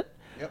 That's it?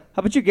 Yep. How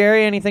about you,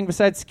 Gary? Anything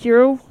besides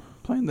Sekiro?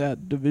 playing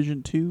that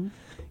Division 2.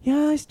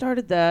 Yeah, I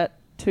started that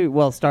too.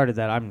 Well, started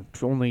that. I'm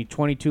only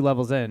 22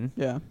 levels in.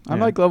 Yeah, I'm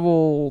Yeah. like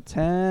level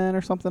 10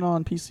 or something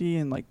on PC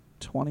and like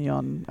 20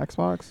 on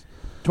Xbox.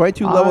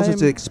 22 levels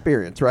is I'm- an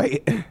experience,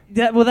 right?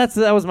 That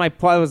was my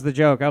that was the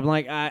joke. I'm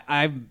like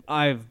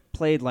I've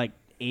played like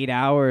 8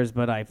 hours,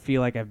 but I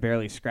feel like I've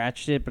barely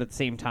scratched it. But at the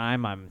same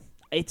time,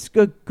 it's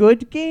a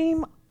good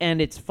game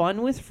and it's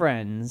fun with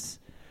friends.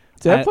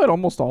 See, I played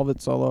almost all of it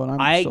solo, and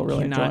I'm I still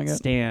really cannot enjoying it.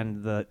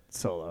 stand the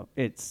solo.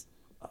 It's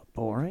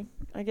boring,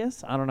 I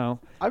guess. I don't know.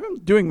 I've been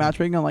doing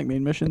matchmaking on like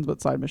main missions,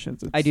 but side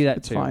missions, it's, I do that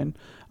it's too. fine.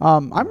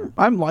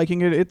 I'm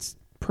liking it. It's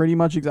pretty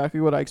much exactly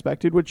what I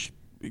expected, which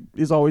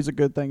is always a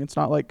good thing. It's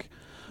not like,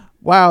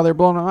 wow, they're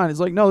blowing on. It's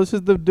like, no, this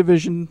is the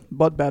Division,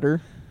 but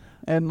better.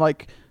 And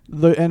like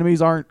the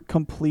enemies aren't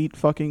complete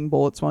fucking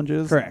bullet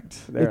sponges.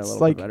 Correct. They're It's a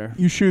little like bit better.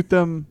 you shoot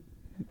them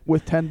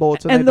with 10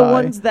 bullets and And they the die.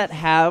 ones that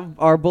have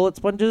our bullet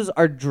sponges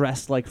are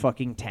dressed like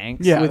fucking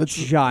tanks Yeah, with it's-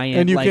 giant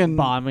and you like can-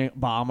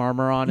 bomb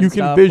armor on. you and can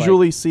stuff,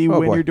 visually see Oh,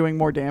 when boy. you're doing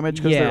more damage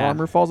because their Yeah.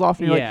 armor falls off,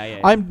 and you're Yeah, like, yeah.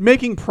 I'm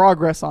making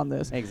progress on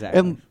this. Exactly.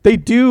 And they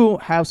do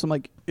have some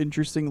like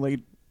interesting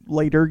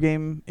later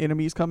game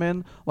enemies come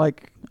in.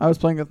 Like I was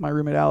playing with my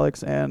roommate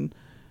Alex, and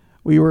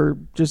we were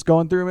just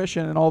going through a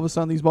mission, and all of a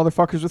sudden these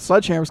motherfuckers with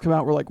sledgehammers come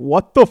out. We're like,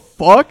 what the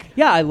fuck?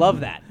 Yeah, I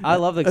love that. I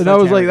love the. And I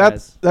was like, sledgehammer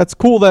that's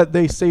cool that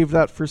they saved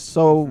that for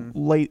so Mhm.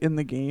 late in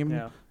the game,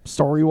 Yeah.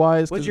 story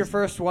wise. Was your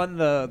first one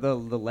the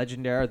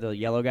legendary, the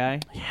yellow guy?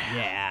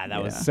 Yeah,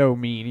 that was Yeah. so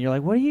mean. You're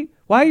like,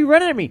 why are you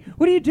running at me?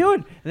 What are you doing?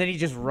 And then he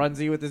just runs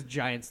at you with this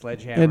giant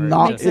sledgehammer. And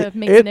not Makes it,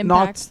 makes an it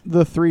knocked impact.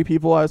 the 3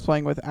 people I was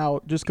playing with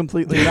out just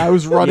completely. And I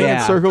was running in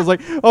Yeah. circles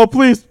like, oh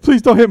please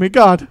don't hit me,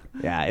 God.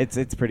 Yeah,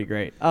 it's pretty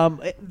great.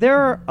 There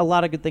are a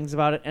lot of good things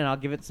about it, and I'll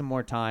give it some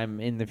more time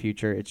in the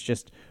future. It's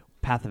just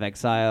Path of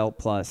Exile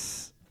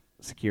plus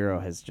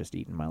Sekiro has just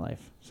eaten my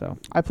life. So,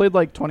 I played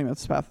like 20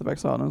 minutes of Path of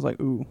Exile, and I was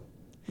like, ooh,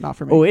 not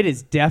for me. oh, it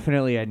is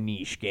definitely a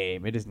niche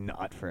game. It is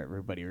not for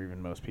everybody or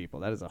even most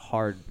people. That is a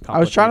hard. I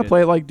was trying to complicated-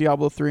 play it like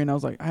Diablo 3, and I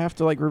was like, I have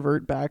to like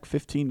revert back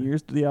 15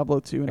 years to Diablo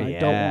 2, and I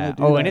don't want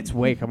to do that. and it's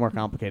way more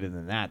complicated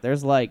than that.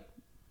 There's like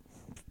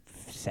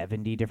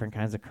 70 different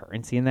kinds of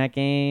currency in that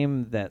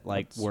game that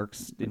like That's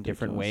works in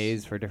different ridiculous.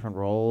 ways for different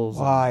roles.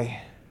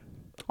 Why?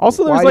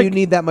 Also, there's Why like do you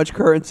need that much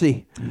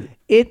currency?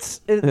 It's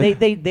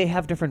they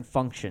have different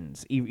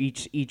functions.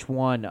 Each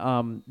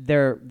one.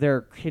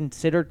 They're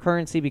considered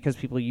currency because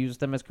people use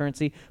them as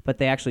currency, but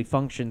they actually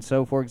function.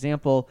 So, for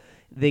example,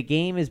 the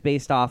game is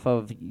based off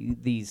of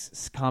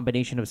these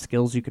combination of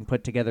skills you can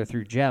put together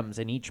through gems,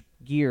 and each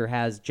gear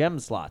has gem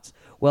slots.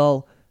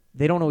 Well,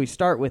 they don't always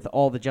start with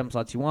all the gem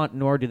slots you want,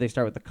 nor do they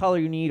start with the color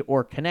you need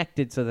or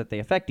connected so that they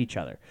affect each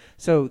other.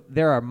 So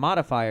there are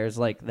modifiers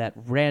like that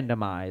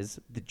randomize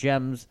the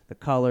gems, the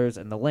colors,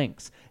 and the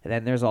links. And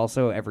then there's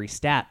also every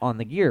stat on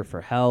the gear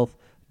for health,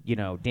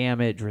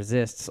 damage,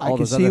 resists, all I can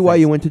those see other why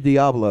things. you went to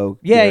Diablo.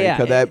 Yeah, Gary,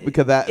 yeah.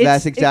 Because that's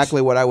It's-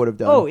 exactly what I would have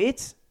done. Oh,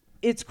 it's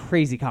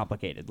crazy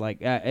complicated. Like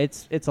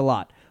it's a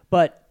lot.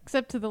 But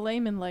Except to the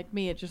layman like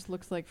me, it just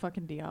looks like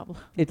fucking Diablo.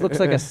 it looks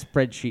like a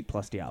spreadsheet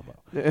plus Diablo.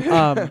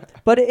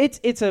 But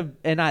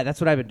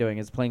that's what I've been doing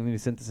is playing the New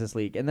Synthesis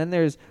League. And then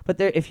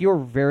if you're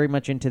very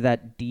much into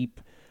that deep,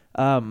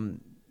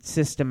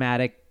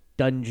 systematic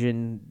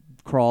dungeon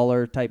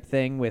crawler type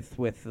thing with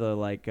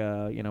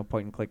the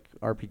point and click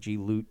RPG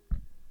loot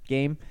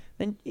game,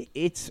 then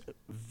it's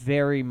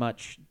very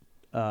much,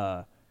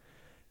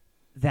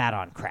 that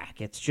on crack.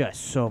 It's just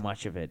so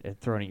much of it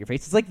thrown in your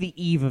face. It's like the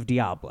Eve of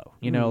Diablo,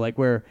 like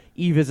where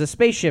Eve is a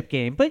spaceship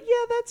game. But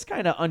yeah, that's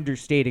kind of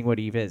understating what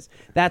Eve is.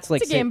 That's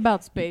like It's a game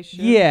about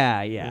spaceships.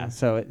 yeah.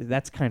 So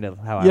that's kind of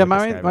how I yeah, would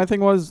my describe my it.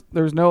 thing was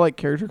there was no like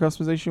character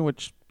customization,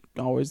 which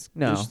always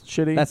No, just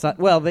shitty? That's not.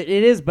 Well, it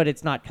is, but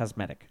it's not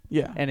cosmetic,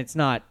 yeah. and it's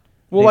not.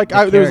 Well, the- like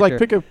the there was like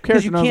character- pick a 'cause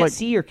character, you and I was can't like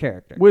see your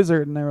character.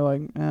 wizard, and they were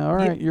like, all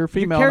right, you're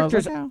female. Your and I was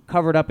character's like, "Oh."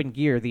 covered up in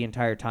gear the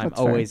entire time, That's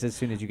fair. always as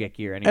soon as you get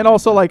gear. Anyway, And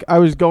also, so- like, I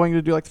was going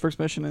to do like the first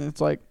mission, and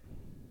it's like,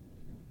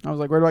 I was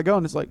like, where do I go?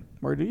 And it's like,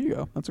 where do you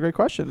go? That's a great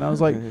question. And I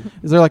was like,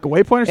 is there like a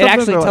waypoint or it something?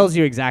 actually They're like, tells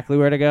you exactly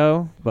where to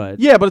go, but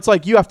yeah, but it's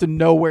like you have to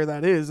know where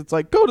that is. It's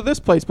like go to this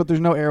place, but there's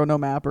no arrow, no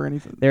map or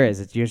anything. there is.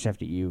 It's you just have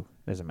to U.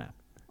 There's a map.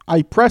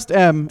 I pressed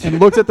M and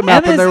looked at the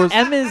map, and there was.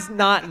 M is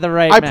not the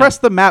right. I map.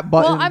 pressed the map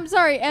button. Well, I'm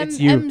sorry. It's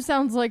you. M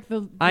sounds like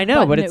the. I know,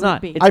 but button it's it would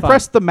not. be. It's I fine.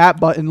 pressed the map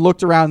button,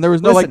 looked around. There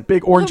was no Listen. like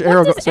big orange What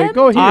arrow does say M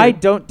go here. I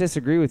don't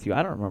disagree with you.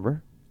 I don't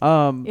remember.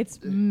 It's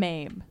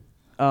MAME.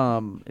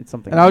 It's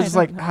something. and I was I just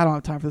don't like, know. I don't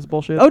have time for this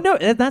bullshit. Oh no,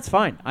 that's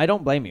fine. I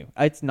don't blame you.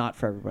 It's not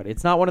for everybody.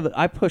 It's not one of the.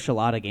 I push a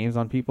lot of games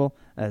on people.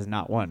 That is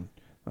not one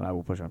that I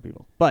will push on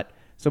people. But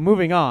so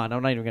moving on,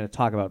 I'm not even going to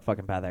talk about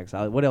fucking Path of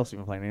Exile. What else have you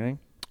been playing? Anything?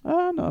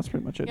 No, that's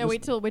pretty much it. Yeah, Just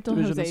wait till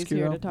Division and Jose's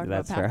here Sekiro. to talk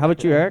That's about. fair. Path How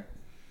about you, Exile. Eric?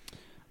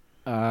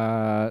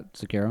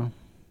 Sekiro.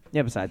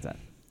 Yeah. Besides that,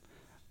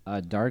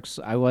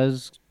 I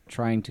was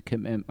trying to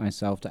commit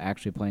myself to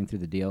actually playing through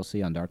the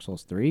DLC on Dark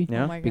Souls 3.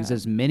 Yeah. Oh my Because God.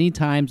 as many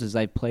times as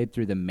I've played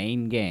through the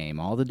main game,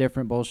 all the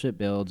different bullshit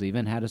builds,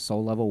 even had a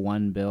soul level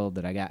 1 build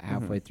that I got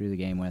halfway through the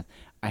game with,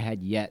 I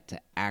had yet to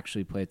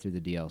actually play through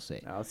the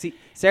DLC. oh, see,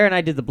 Sarah and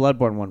I did the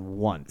Bloodborne one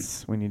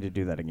once. We need to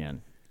do that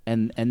again.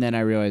 And then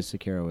I realized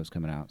Sekiro was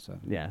coming out, so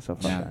Yeah. So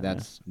fuck now that,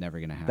 that's never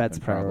going to happen. That's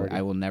probably. priority.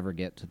 I will never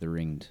get to the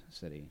Ringed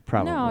City.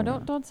 probably. No,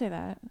 don't say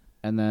that.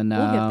 And then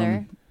We'll get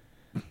there.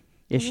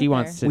 Yeah, she We'll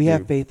wants to. We do-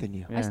 have faith in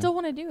you. Yeah. I still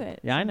want to do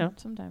it. Yeah, I know.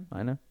 Sometime.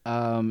 I know.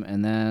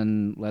 And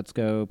then Let's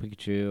Go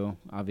Pikachu.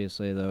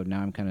 Obviously, though,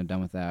 now I'm kind of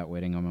done with that,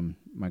 waiting on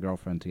my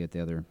girlfriend to get the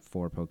other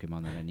 4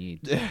 Pokemon that I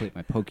need to complete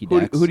my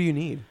Pokédex. Who do you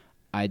need?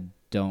 I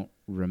don't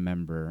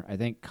remember. I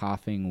think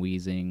Coughing,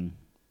 Wheezing,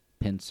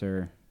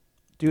 Pinsir.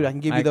 Dude, I can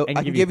give I- you those. I can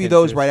I can give give you you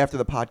those pincers. right after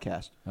the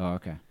podcast. Oh,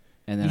 okay.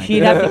 And then I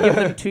He'd have to give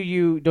them to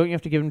you. Don't you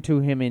have to give them to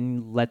him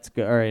in Let's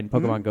Go or in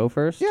Pokemon Go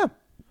first? Yeah.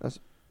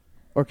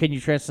 Or can you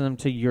transfer them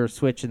to your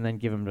Switch and then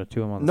give them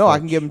to him on the No, Switch? I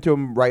can give them to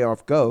him right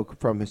off Go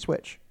from his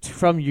Switch.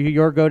 From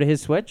your Go to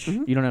his Switch?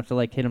 Mhm. You don't have to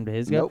like hit him to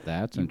his Go? Nope.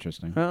 That's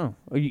interesting. Oh.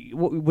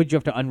 Would you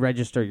have to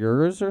unregister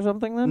yours or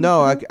something then?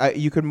 No,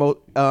 you could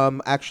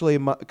actually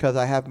because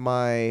I have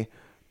my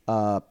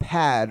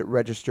pad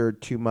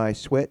registered to my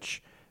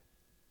Switch,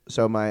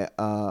 so my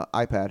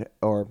iPad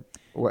or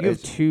You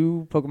have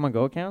 2 Pokemon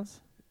Go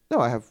accounts? no,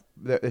 I have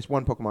there's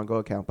one Pokemon Go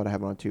account, but I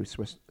have it on 2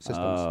 Swiss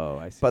systems. Oh,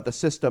 I see. But the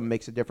system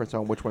makes a difference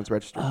on which one's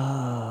registered.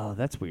 Oh,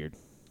 that's weird.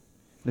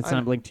 It's I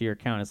not know. linked to your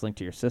account. It's linked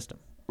to your system.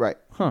 Right.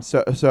 Huh.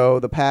 So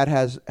the pad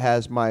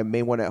has my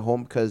main one at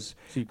home because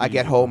So you I can get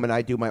use it. home and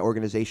I do my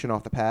organization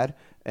off the pad,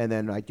 and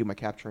then I do my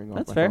capturing off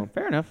That's my fair. phone.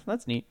 Fair enough.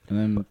 That's neat. And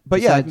then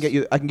But yeah, I can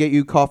besides- get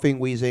you Coughing,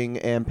 Wheezing,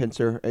 and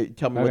Pinsir.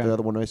 Tell me what Okay. the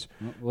other one is.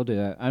 We'll do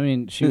that. I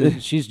mean,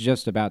 she's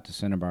just about to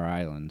Cinnabar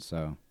Island,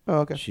 so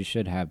Oh, okay. she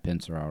should have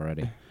Pinsir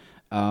already.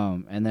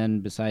 And then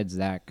besides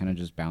that, kind of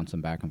just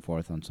bouncing back and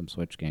forth on some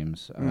Switch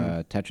games.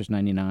 Tetris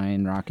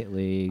 99, Rocket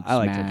League, I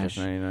like Smash,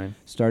 Tetris 99.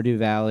 Stardew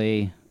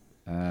Valley.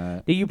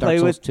 Do you Dark play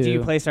Souls with? 2. Do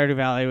you play Stardew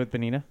Valley with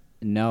Benita?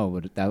 No,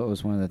 but that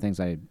was one of the things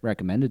I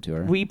recommended to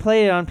her. We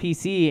play it on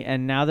PC,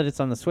 and now that it's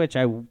on the Switch,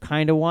 I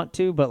kind of want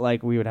to, but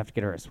like we would have to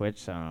get her a Switch,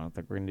 so I don't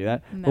think we're gonna do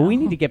that. But we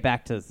No. need to get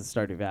back to the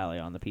Stardew Valley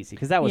on the PC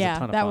because that was a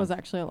ton of that fun. was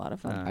actually a lot of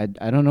fun.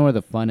 I don't know where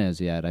the fun is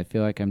yet. I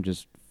feel like I'm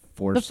just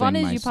forcing The fun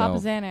is myself. you pop a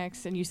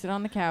Xanax and you sit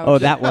on the couch. Oh,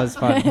 that was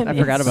fun. I And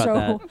forgot it's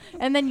about that.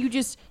 And then you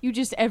just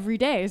every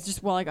day it's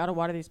just I gotta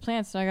water these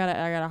plants. So I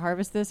gotta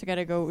harvest this. I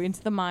gotta go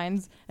into the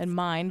mines and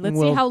mine. Let's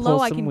We'll see how low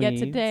pull I some can get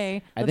weeds.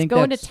 today. I Let's think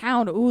go into that's-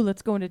 town. Ooh,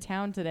 let's go into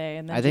town today.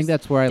 And then I think just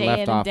that's where I day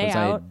left in off. and Was day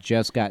I out. had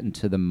just gotten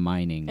to the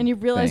mining. And you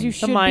realize thing. you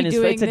should mine be is-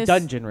 doing it's a this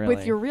dungeon, really.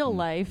 with your real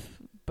life,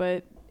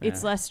 but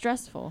it's Yeah. less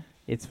stressful.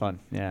 It's fun.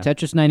 Yeah.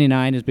 Tetris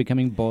 99 is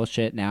becoming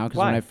bullshit now because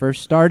when Why? I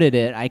first started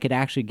it, I could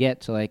actually get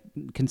to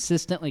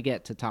consistently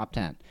get to top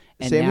 10,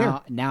 and Same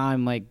now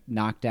I'm like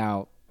knocked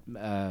out.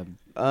 I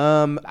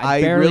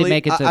I barely really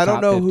make it to I don't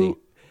top know 50. who.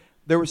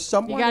 There was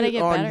someone gotta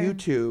get on better.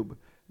 YouTube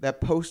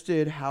that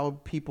posted how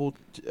people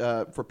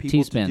for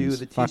people to do T-spins.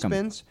 the Fuck 'em.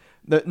 T-spins,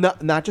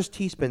 not just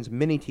T-spins,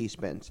 mini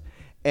T-spins,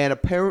 and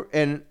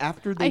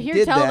after they I hear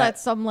did tell that,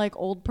 that's some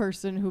old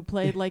person who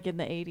played in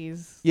the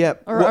 80s. yeah,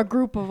 Or well- a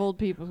group of old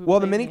people who Well,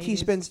 the played mini in the 80s.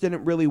 T-spins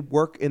didn't really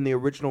work in the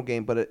original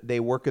game, but they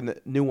work in the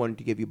new one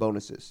to give you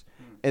bonuses.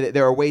 And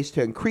there are ways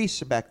to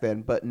increase back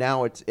then, but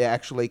now it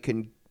actually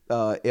can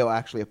it'll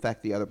actually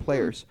affect the other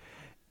players.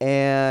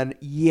 And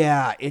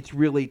yeah, it's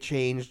really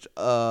changed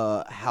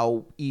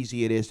how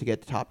easy it is to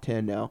get to top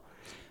 10 now.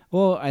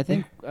 Well, I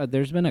think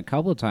there's been a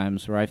couple of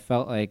times where I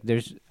felt like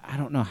I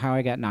don't know how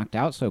I got knocked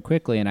out so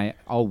quickly, and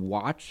I'll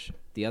watch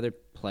the other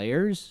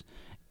players,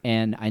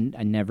 and I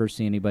never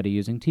see anybody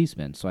using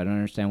T-spin, so I don't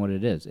understand what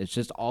it is. It's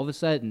just all of a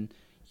sudden,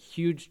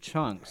 huge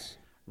chunks,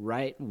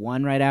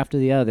 one right after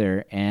the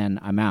other, and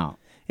I'm out.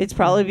 It's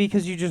probably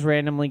because you just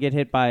randomly get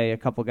hit by a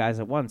couple guys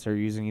at once, or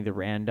using either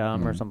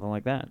random or something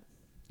like that.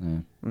 Yeah.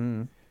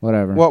 Mm.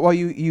 Whatever. Well,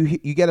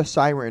 you get a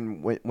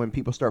siren when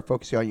people start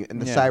focusing on you,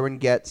 and the Yeah. siren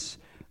gets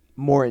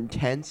more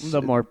intense.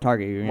 The more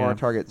target you more yeah.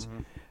 targets.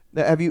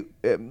 Now, have you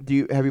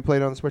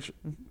played on the Switch?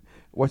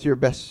 What's your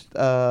best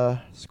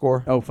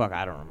score? Oh fuck,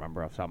 I don't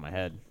remember off the top of my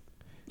head.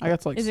 I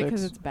got to like Is it 6.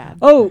 because it's bad?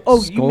 Oh, you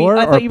mean? Score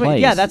I or thought you meant,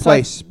 yeah, place? that's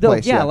Place,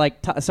 like, yeah. like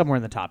somewhere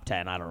in the top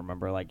 10. I don't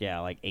remember. Like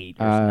 8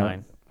 or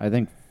 9. I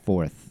think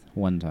 4th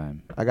one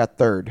time. I got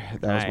 3rd.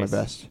 That was Nice. my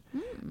best.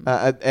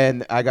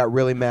 And I got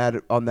really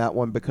mad on that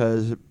one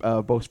because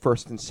both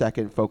 1st and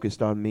 2nd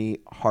focused on me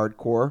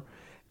hardcore,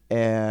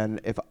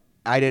 and if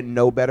I didn't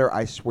know better,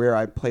 I swear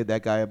I played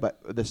that guy about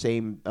the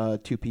same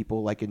 2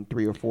 people, like in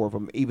 3 or 4 of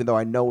them, even though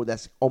I know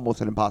that's almost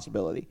an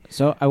impossibility.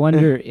 So I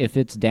wonder if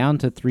it's down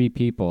to 3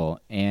 people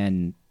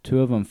and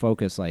 2 of them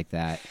focus like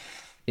that,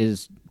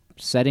 is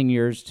setting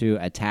yours to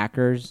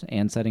attackers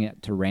and setting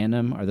it to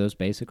random, are those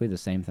basically the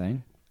same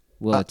thing?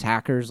 Will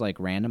attackers like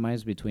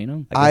randomize between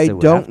them? I guess I they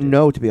would have don't to.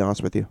 know, to be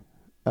honest with you.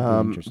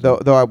 Interesting.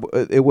 Though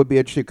it would be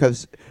interesting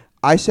because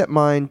I set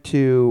mine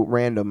to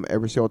random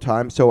every single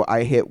time, so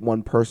I hit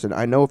one person.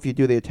 I know if you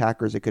do the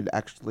attackers, it could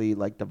actually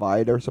like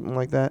divide or something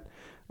like that.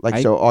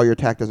 So all your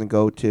attack doesn't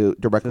go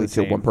directly to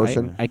same, one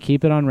person. right? I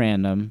keep it on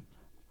random,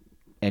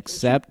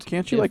 except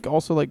Can't you if- like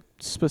also like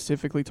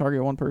specifically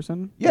target one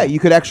person? Yeah, you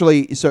could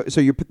actually. So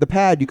the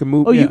pad you can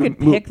move. Oh, you yeah, could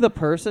move- pick the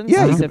person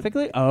Yeah, you could-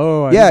 specifically?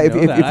 Oh, I Yeah,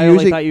 didn't know that. if I you're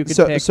only using thought you could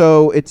pick.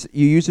 so it's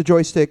you use the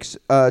joysticks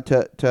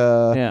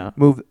to Yeah.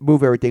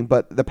 move everything,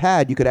 but the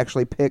pad you could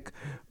actually pick.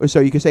 So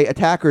you could say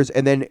attackers,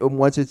 and then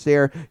once it's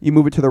there, you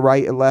move it to the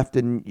right and left,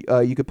 and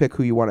you could pick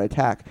who you want to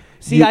attack.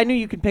 See, You- I knew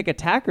you could pick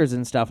attackers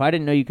and stuff. I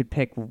didn't know you could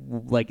pick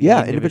like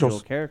Yeah, an individual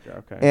individuals.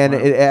 character. Okay. and Wow.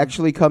 it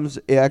actually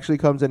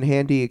comes in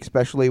handy,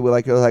 especially with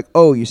like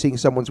oh, you're seeing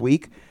someone's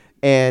weak,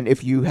 and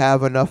if you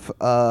have enough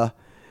I'm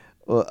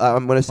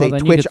gonna say then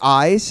you Twitch could-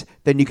 eyes,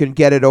 then you can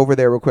get it over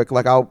there real quick.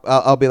 Like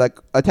I'll be like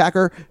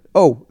attacker.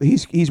 Oh,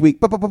 he's weak,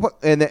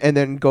 and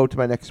then go to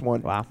my next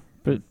one. Wow.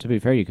 But to be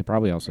fair, you could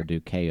probably also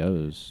do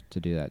KOs to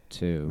do that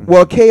too.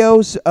 Well,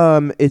 KOs,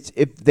 it's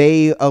if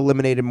they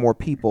eliminated more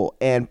people,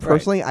 and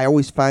personally, I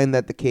always find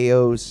that the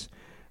KOs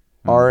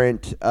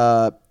aren't.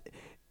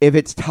 If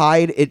it's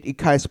tied, it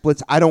kind of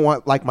splits. I don't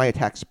want like my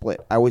attack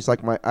split. I always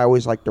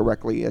like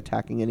directly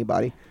attacking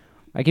anybody.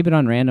 I keep it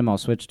on random. I'll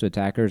switch to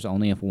attackers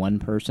only if one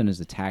person is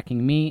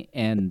attacking me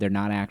and they're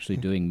not actually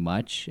doing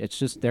much. It's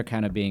just they're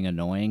kind of being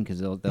annoying because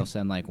they'll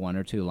send like 1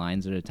 or 2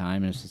 lines at a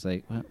time, and it's just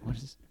like what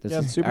is this? Yeah,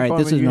 Is, it's super all right, fun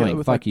this when is you hit it annoying.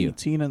 with Fuck like you.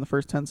 18 in the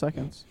first 10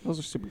 seconds. Those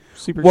are super. Well,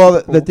 super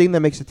the cool. thing that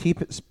makes the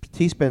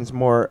T-spins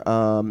more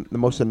the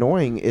most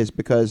annoying is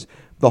because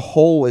the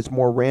hole is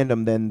more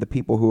random than the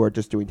people who are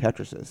just doing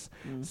Tetrises.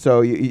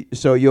 So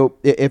you'll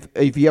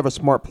if you have a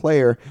smart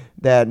player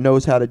that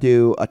knows how to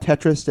do a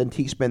Tetris then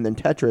T-spin then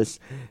Tetris,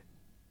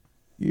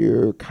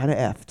 you're kind of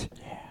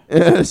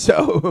effed.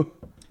 So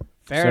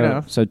Fair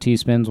enough. So T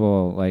spins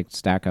will like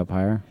stack up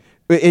higher.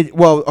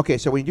 okay.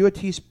 So when you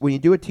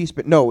do a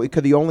T-spin, no,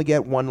 because you only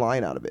get 1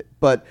 line out of it.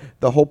 But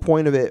the whole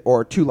point of it,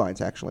 or 2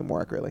 lines actually,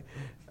 more accurately.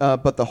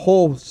 But the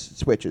hole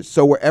switches.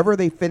 So wherever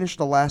they finish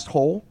the last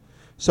hole.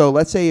 So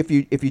let's say if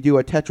you do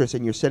a Tetris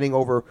and you're sitting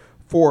over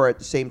 4 at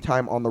the same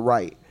time on the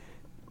right,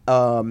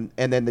 and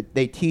then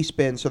they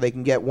T-spin so they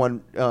can get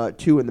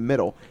 2 in the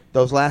middle.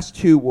 Those last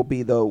 2 will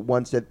be the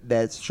ones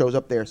that shows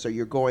up there. So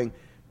you're going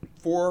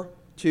 4,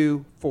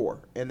 2, 4,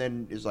 and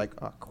then it's like,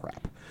 oh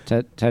crap.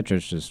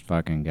 Tetris just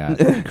fucking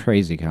got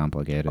crazy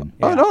complicated.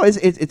 Oh no,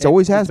 it's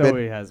always has been.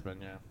 Always has been.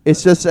 Yeah.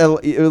 It's just a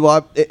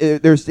lot.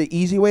 There's the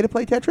easy way to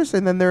play Tetris,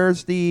 and then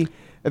there's the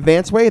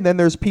advanced way, and then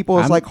there's people.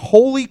 It's like,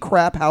 holy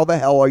crap! How the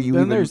hell are you?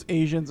 Then even? there's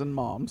Asians and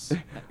moms.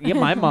 Yeah,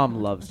 my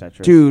mom loves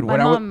Tetris. Dude. My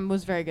When mom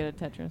was very good at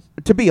Tetris.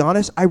 to be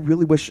honest, I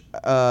really wish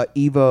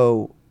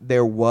Evo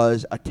there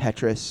was a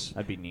Tetris.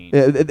 That'd be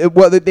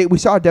neat. We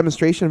saw a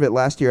demonstration of it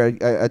last year.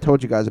 I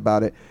told you guys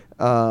about it.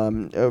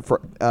 Listen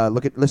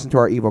to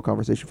our Evo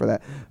conversation for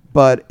that.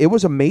 But it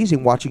was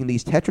amazing watching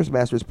these Tetris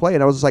masters play,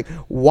 and I was just like,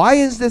 why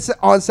is this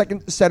on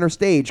center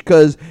stage?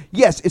 Because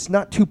yes, it's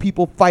not 2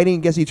 people fighting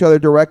against each other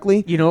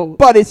directly,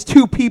 but it's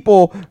 2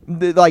 people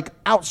like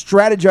out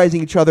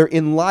strategizing each other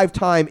in live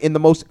time in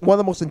one of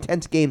the most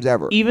intense games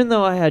ever. Even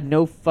though I had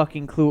no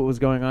fucking clue what was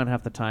going on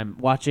half the time,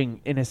 watching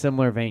in a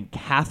similar vein,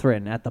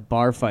 Catherine at the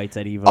bar fights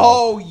at Evo.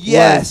 Oh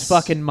yes,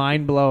 was fucking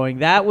mind blowing.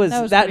 That was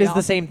is pretty the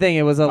awesome. same thing.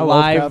 It was a love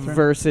live Catherine.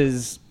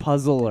 versus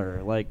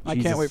puzzler. Like I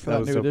Jesus, can't wait for that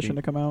was new so edition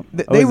neat. to come out.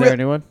 Is there a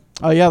new one?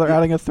 Oh yeah, they're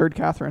adding a 3rd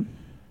Catherine,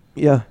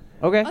 Yeah.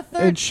 Okay. A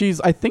third.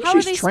 and I think How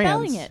she's are they trans.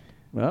 spelling it?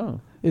 Oh.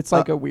 It's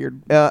like a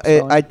weird. I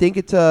spelling. think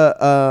it's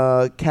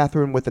a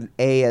Catherine with an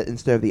A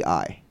instead of the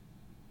I,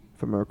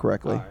 if I remember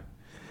correctly.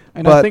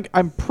 And but-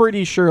 I'm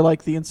pretty sure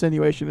like the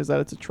insinuation is that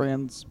it's a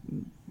trans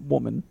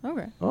woman.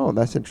 Okay. Oh,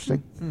 that's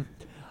interesting.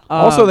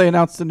 Also, they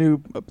announced the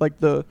new like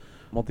the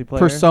multiplayer.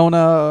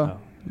 Persona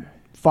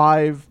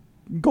 5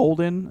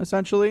 Golden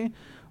essentially,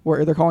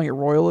 where they're calling it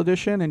Royal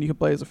Edition, and you can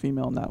play as a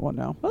female in that one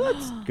now. Well,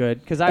 that's good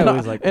because I And,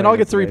 always like. and I'll playing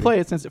get to as a lady. replay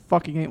it since it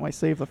fucking ain't my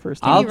save the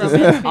first time. I'll Can you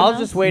romance I'll females?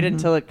 just wait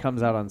until it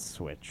comes out on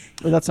Switch.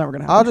 But that's never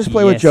gonna happen. I'll just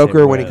play with Yes, Joker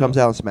it when he will. comes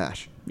out in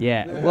Smash.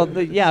 Yeah. Well, I'm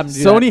gonna do that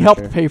Sony for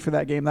helped sure. pay for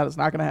that game. That is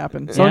not going to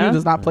happen. Yeah? Sony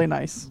does not play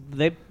nice.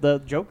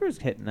 The Joker's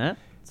hitting that.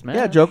 Smash.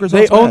 Yeah, Joker's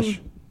They on Smash.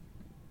 own.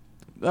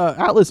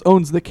 Atlas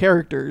owns the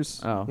characters,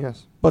 Oh,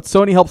 Yes. but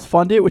Sony helps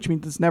fund it, which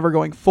means it's never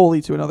going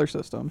fully to another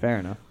system. fair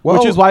enough.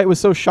 Which is why it was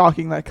so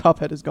shocking that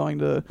Cuphead is going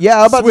to. Yeah,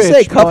 I'm about to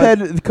say Switch, but-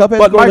 Cuphead. but going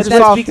But to that's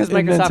Microsoft because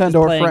and Microsoft is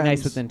Nintendo are playing friends.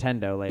 nice with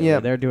Nintendo lately. Yeah.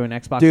 They're doing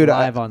Xbox Dude,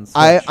 Live on Switch.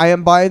 I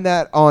am buying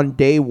that on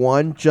day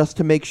one just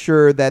to make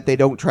sure that they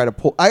don't try to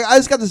pull. I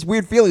just got this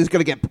weird feeling it's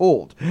going to get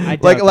pulled. I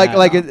doubt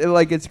like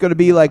that. it's going to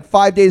be like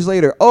 5 days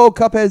later. Oh,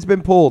 Cuphead's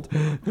been pulled.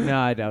 No,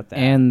 I doubt that.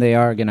 And they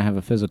are going to have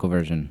a physical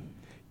version.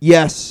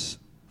 Yes,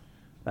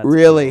 That's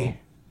really,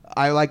 cool.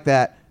 I like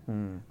that.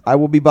 I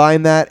will be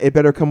buying that. It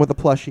better come with a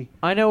plushie.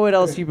 I know what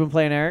else you've been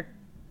playing, Eric.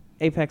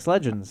 Apex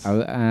Legends. You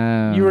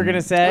You were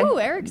gonna say? Oh,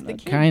 Eric's the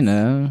kid. Kind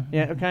of.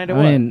 Yeah, kind of.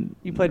 I What? mean,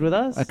 You played with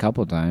us? a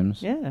couple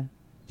times. Yeah.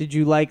 Did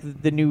you like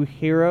the new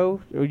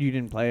hero, or you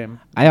didn't play him?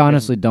 I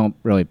honestly don't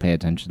really pay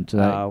attention to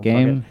that Oh,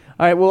 game. okay.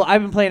 All right. Well,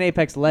 I've been playing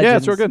Apex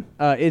Legends. it's real good.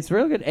 It's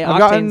real good. I've Octane's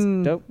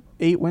gotten dope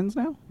 8 wins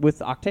now. with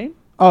Octane.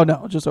 Oh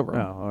no, just over.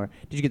 Oh, or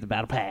did you get the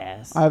battle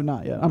pass? I have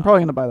not yet. I'm probably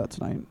going to buy that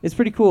tonight. It's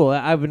pretty cool.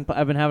 I've been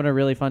having a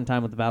really fun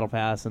time with the battle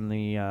pass and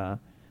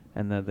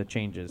the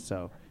changes.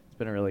 So it's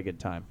been a really good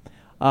time.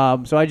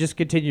 So I just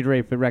continue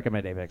to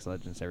recommend Apex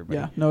Legends to everybody.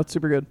 Yeah, no, it's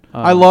super good.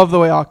 I love the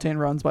way Octane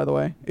runs. By the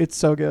way, it's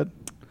so good.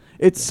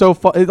 It's so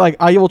fun. Like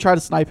I will try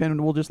to snipe him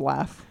and we'll just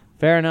laugh.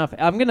 Fair enough.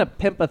 I'm gonna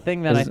pimp a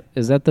thing that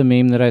Is that the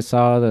meme that I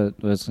saw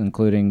that was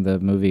including the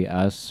movie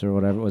Us or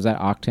whatever? Was that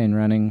Octane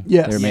running?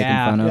 Yes. They were making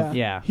Yeah. fun of?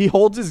 Yeah. He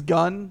holds his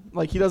gun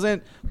like he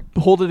doesn't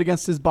hold it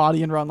against his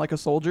body and run like a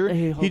soldier.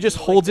 He He just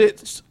holds holds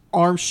it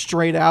arms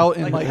straight out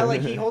and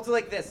like he holds it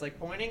like this, like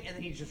pointing, and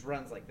then he just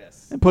runs like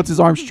this. and puts his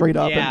arms straight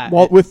up Yeah,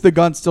 and with the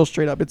gun still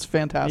straight up. It's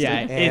fantastic. Yeah,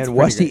 It's And pretty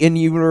what's the great.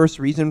 in-universe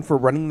reason for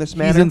running this He's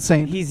manner?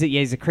 insane. He's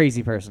a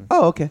crazy person.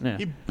 Oh, okay.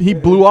 Yeah. He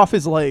blew off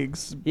his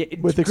legs Yeah,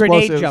 with it's grenade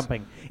explosives.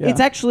 jumping. Yeah. It's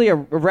actually a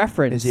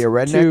reference. Is he a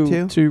redneck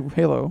too? to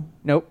Halo.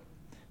 Nope.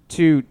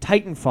 To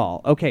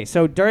Titanfall. Okay,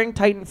 so during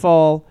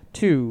Titanfall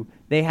 2,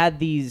 they had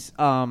these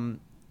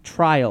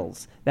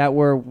trials that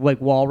were like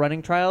wall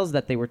running trials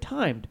that they were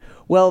timed.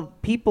 Well,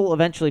 people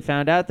eventually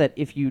found out that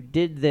if you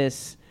did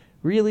this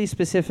really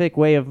specific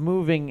way of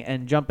moving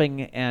and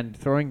jumping and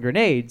throwing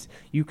grenades,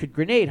 you could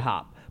grenade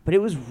hop. But it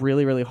was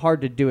really, really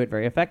hard to do it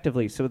very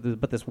effectively.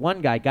 But this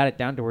one guy got it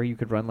down to where you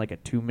could run like a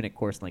 2-minute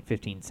course in like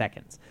 15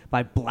 seconds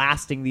by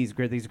blasting these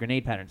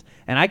grenade patterns.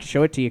 And I can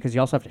show it to you because you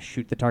also have to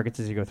shoot the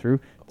targets as you go through.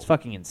 It's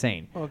fucking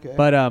insane. Okay.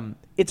 But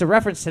it's a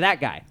reference to that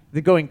guy,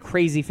 the going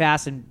crazy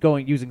fast and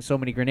using so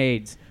many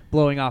grenades,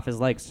 blowing off his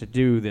legs to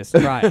do this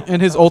trial.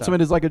 And his So- ultimate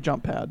is like a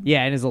jump pad.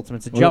 Yeah, and his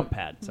ultimate's a jump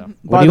pad. So What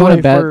By do you the wanna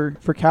way,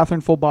 bet? for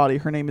Catherine Full Body,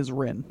 her name is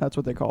Rin. That's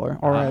what they call her.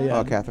 R-I-N.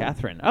 Oh, Catherine.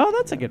 Catherine. Oh,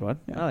 that's a good one.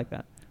 I like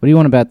that. What do you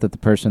want to bet that the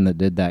person that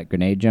did that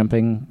grenade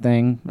jumping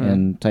thing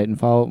in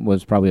Titanfall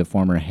was probably a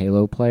former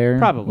Halo player?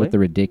 Probably. With the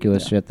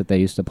ridiculous shit that they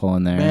used to pull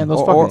in there. Man, those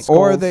Or fucking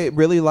skulls. they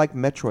really like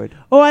Metroid.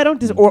 Oh, I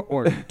don't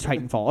or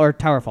Titanfall or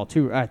Towerfall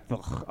 2.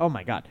 Oh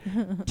my god.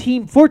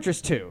 Team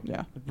Fortress 2.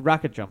 Yeah.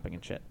 Rocket jumping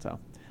and shit. So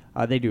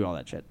they do all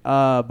that shit.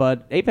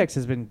 But Apex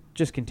has been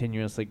just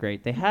continuously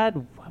great. They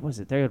had what was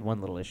it? They had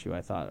one little issue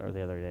I thought or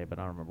the other day, but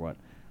I don't remember what.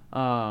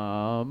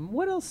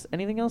 What else?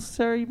 Anything else,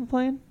 Sarah? You been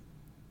playing?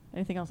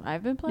 Anything else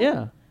I've been playing?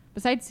 Yeah.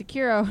 Besides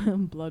Sekiro,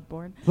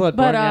 Bloodborne. Bloodborne,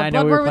 But yeah, I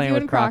know we were Bloodborne playing you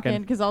with and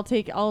Kraken. because I'll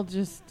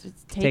just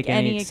take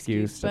any any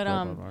excuse excuse. to But play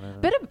Bloodborne,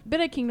 I know.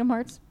 bit of Kingdom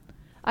Hearts.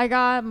 I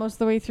got most of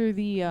the way through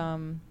the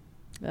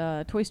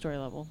Toy Story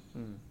level.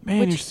 Man,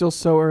 Which- you're still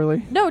so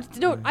early. No,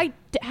 I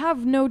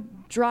have no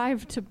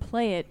drive to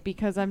play it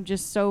because I'm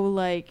just so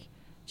like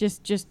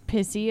just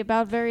pissy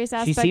about various She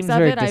aspects seems of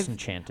very it.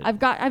 disenchanted.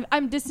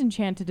 I'm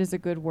disenchanted is a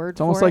good word.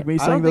 It's almost for like it. me I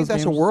saying don't think those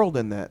that's games. a world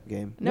in that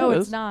game. No, Yeah, it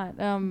it's is. not.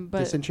 But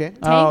Disenchant?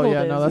 Oh Tangled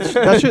yeah, no, is.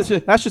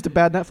 that's just a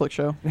bad Netflix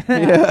show.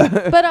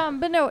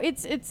 but no,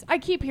 it's I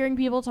keep hearing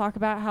people talk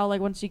about how like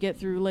once you get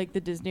through like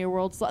the Disney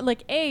World,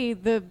 like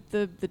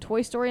the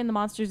Toy Story and the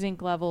Monsters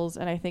Inc. levels,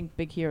 and I think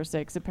Big Hero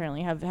 6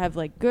 apparently have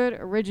like good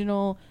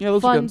original Yeah,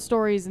 those are fun good.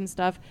 stories and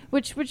stuff.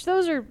 Which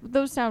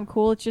those sound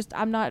cool. It's just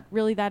I'm not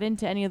really that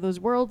into any of those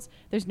worlds.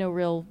 There's no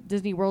real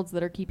Disney worlds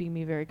that are keeping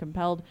me very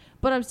compelled.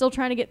 But I'm still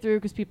trying to get through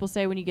because people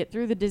say when you get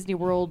through the Disney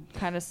World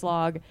kind of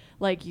slog,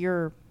 like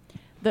you're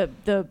the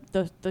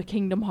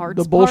Kingdom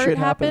Hearts The bullshit part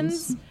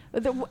happens.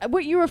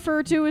 What you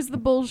refer to as the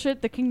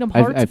bullshit, the Kingdom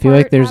Hearts. I feel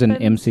like part there's an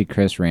happens. MC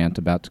Chris rant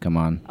about to come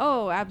on.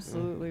 Oh,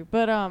 absolutely.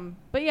 But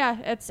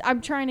yeah, I'm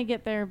trying to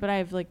get there, but I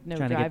have like no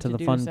Trying to drive get to the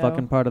do fun so.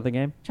 fucking part of the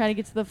game. Trying to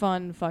get to the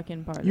fun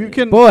fucking part. You of it.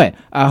 can Boy,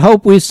 I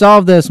hope we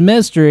solve this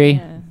mystery.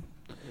 Yeah.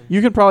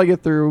 you can probably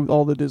get through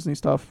all the Disney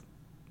stuff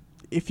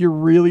if you're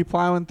really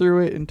plowing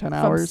through it in 10 From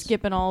hours.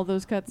 skipping all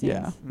those cutscenes.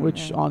 Yeah,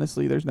 which Yeah.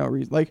 honestly, there's no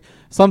reason. Like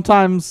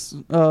sometimes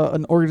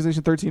an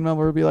Organization 13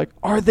 member would be like,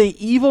 "Are they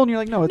evil?" And you're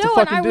like, "No, it's a and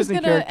fucking I was Disney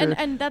gonna, character."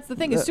 and that's the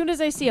thing. As soon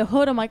as I see a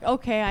hood, I'm like,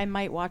 okay, I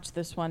might watch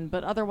this one.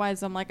 But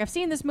otherwise, I'm like, I've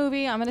seen this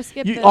movie. I'm gonna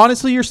skip this.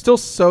 Honestly, you're still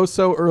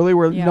so early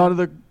where Yeah. none of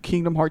the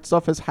Kingdom Hearts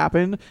stuff has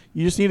happened.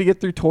 You just need to get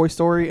through Toy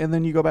Story, and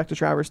then you go back to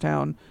Traverse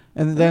Town,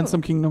 and then Ooh.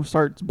 some Kingdom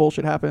Hearts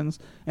bullshit happens,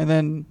 and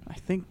then I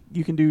think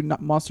you can do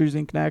Monsters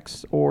Inc.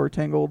 next or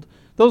Tangled.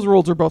 Those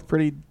worlds are both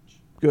pretty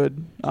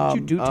good. Did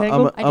you do I'm,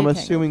 Tangled? I I'm did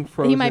assuming Tangled.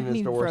 He Frozen might is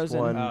mean the worst Frozen.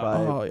 one.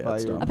 Oh, yeah,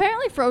 that's dumb.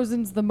 Apparently,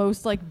 Frozen's the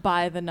most like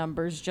by the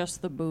numbers,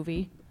 just the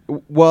movie.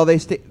 Well, they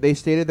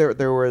stated there was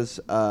there was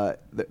a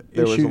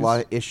Issues.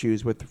 lot of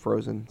issues with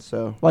Frozen.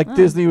 So Like Oh.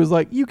 Disney was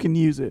like, you can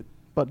use it,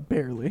 but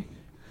barely.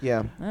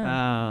 yeah, Oh,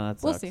 that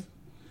We'll sucks. see.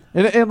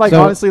 And like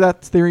So- honestly,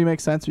 that theory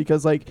makes sense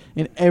because like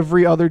in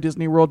every other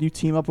Disney world, you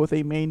team up with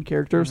a main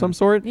character of some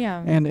sort.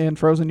 Yeah. And in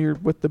Frozen, you're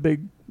with the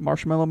big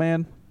Marshmallow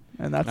Man,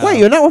 and that's wait,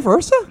 you're not with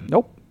Ursa?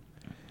 nope.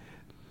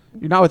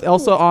 You're not with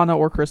Elsa, Anna,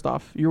 or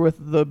Kristoff. You're with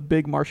the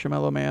big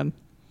Marshmallow Man.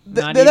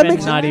 Not that even,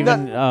 makes not that-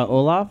 even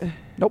Olaf.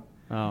 Nope.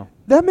 Oh,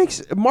 That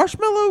makes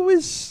Marshmallow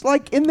is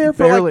like in there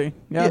for Barely. like,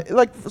 Yeah.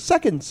 like for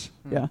seconds.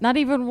 Yeah. Not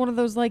even one of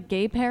those like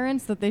gay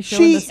parents that they show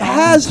in She the song.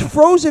 has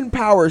frozen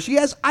powers. She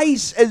has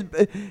ice.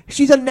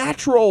 She's a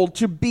natural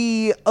to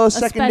be a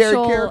secondary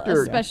special,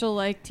 character. a special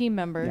like team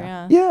member.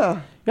 Yeah. Yeah.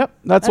 Yep. That's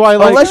That's why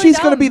like Unless really she's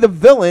going to dumb. be the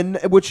villain,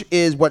 which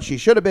is what she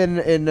should have been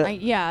in.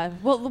 Yeah.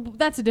 Well,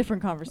 that's a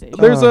different conversation.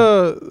 there's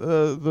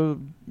the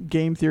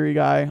game theory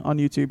guy on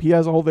YouTube. He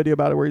has a whole video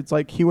about it where it's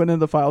like he went into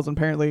the files and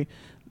apparently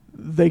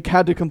they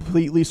had to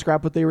completely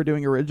scrap what they were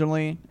doing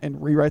originally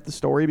and rewrite the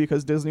story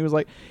because Disney was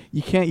like,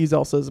 you can't use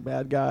Elsa as a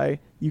bad guy.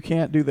 You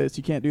can't do this.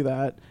 You can't do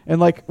that. And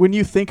like when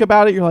you think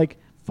about it, you're like,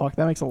 fuck,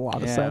 that makes a lot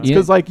of Yeah. sense. Yeah.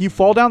 Because like you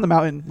fall down the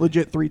mountain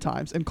legit 3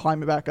 times and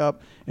climb it back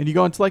up and you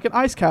go into like an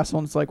ice castle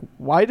and it's like,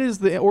 why does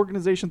the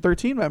Organization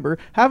 13 member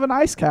have an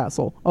ice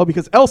castle? Oh,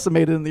 because Elsa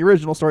made it in the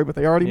original story, but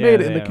they already Yeah,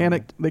 made it in they the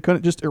canon. They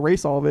couldn't just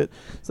erase all of it.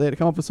 So they had to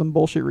come up with some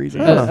bullshit reason.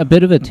 A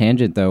bit of a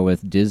tangent though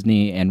with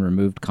Disney and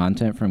removed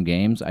content from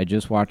games. I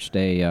just watched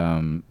a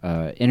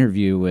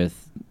interview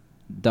with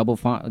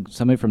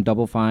somebody from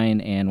Double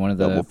Fine and one of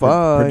the Double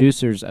Fine.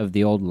 producers of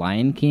the old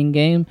Lion King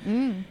game.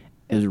 Mm.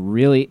 It was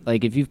really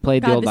like if you've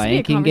played the God, old this would be Lion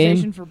a King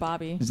conversation game. for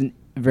Bobby. It's a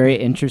very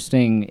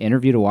interesting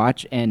interview to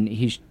watch, and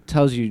he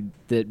tells you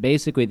that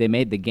basically they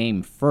made the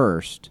game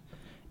first,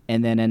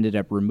 and then ended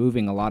up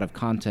removing a lot of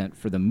content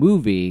for the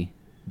movie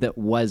that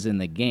was in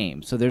the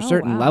game. So there's Oh,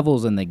 certain wow.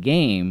 levels in the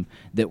game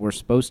that were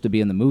supposed to be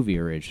in the movie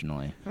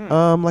originally.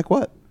 Like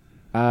what?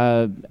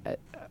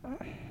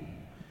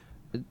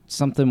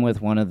 Something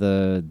with one of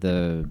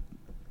the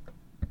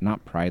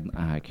not Pride.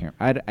 I can't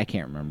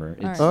remember.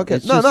 It's, All right. Okay.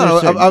 it's No, just no,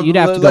 there's certain- you'd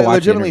have to go watch the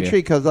legitimately interview.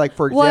 intrigued because, like,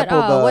 for What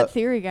example, what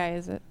theory guy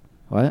is it?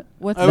 What?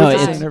 What's I the was No,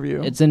 just guy? an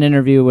interview. It's an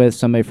interview with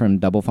somebody from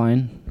Double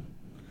Fine.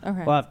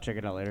 Okay. we'll have to check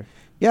it out later.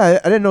 yeah,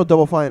 I didn't know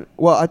Double Fine.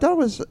 Well, I thought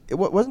wasn't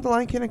the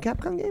Lion King a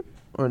Capcom game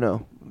or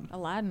no?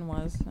 Aladdin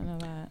was. I know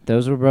that.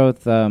 Those were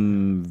both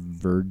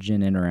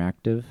Virgin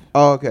Interactive,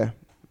 Oh, okay.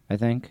 I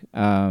think.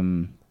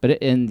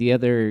 And the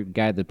other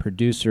guy, the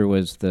producer,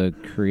 was the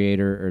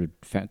creator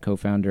or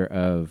co-founder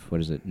of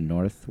what is it,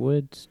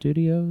 Northwood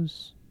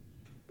Studios?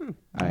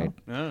 I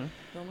Don't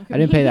look at I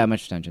didn't me. pay that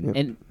much attention. Yep.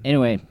 And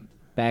anyway,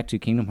 back to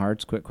Kingdom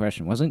Hearts. Quick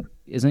question: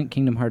 isn't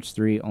Kingdom Hearts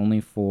 3 only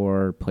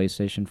for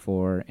PlayStation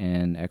 4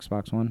 and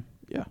Xbox One?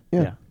 Yeah.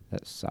 Yeah.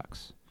 That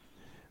sucks.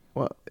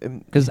 Well,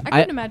 Because I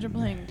couldn't imagine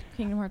playing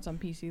Kingdom Hearts on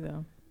PC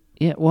though.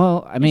 yeah,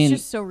 well, I mean,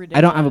 it's just so ridiculous.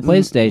 I don't have a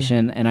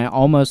PlayStation, and I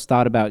almost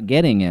thought about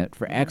getting it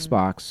for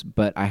Xbox,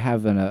 but I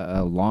have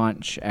a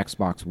launch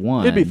Xbox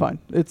One. It'd be fine.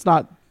 It's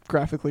not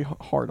graphically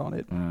hard on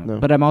it. No.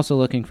 But I'm also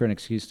looking for an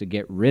excuse to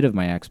get rid of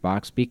my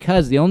Xbox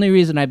because the only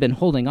reason I've been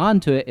holding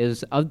on to it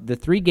is of the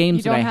 3 You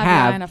games that don't I have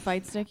have your line of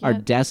fight stick are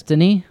yet.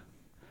 Destiny,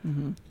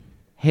 Mm-hmm.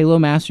 Halo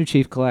Master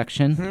Chief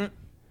Collection.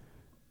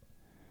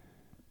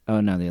 Oh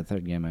no, the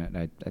third game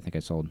I think I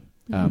sold.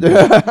 And I'm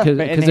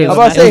Halo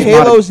about to say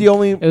Halo's the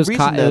only It was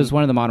reason. it was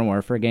one of the Modern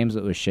Warfare games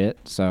that was shit.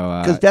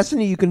 So Because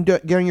Destiny you can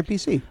get on your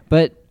PC.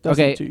 but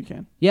Destiny okay, 2 you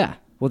can. yeah.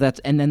 Well,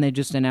 and then they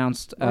just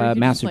announced Or you could just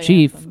Master play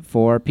Chief Anthem.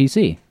 for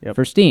PC Yep.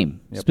 for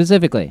Steam Yep.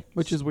 specifically.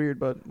 Which is weird,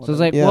 but So whatever. it's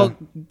like, Yeah. well,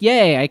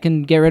 yay! I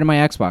can get rid of my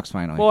Xbox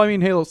finally. well, I mean,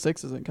 Halo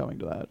 6 isn't coming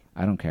to that.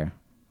 I don't care.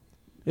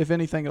 If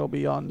anything, it'll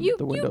be on You-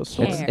 the you Windows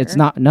care. Store. It's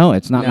not. No,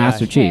 it's not Yeah,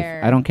 Master I Chief.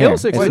 care. I don't care. Halo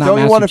 6 It's Wait, not don't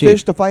you Master want to Chief.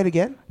 fish to fight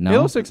again? No.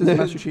 Halo 6 is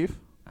Master Chief.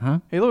 Huh?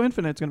 Halo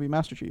Infinite's going to be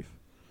Master Chief.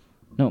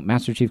 No,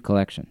 Master Chief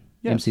Collection.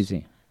 Yes.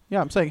 MCC.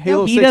 Yeah, I'm saying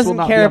Halo 6 he will doesn't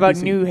not care be on about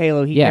PC. new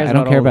Halo. He Yeah, cares I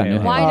don't care old about new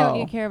Halo. Why don't Oh.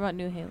 you care about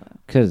New Halo?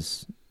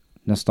 Because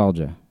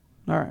nostalgia.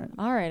 All right.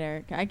 All right,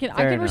 Eric. I can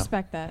Fair enough.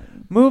 respect that.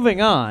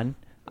 Moving on,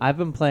 I've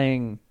been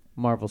playing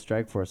Marvel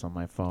Strike Force on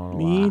my phone a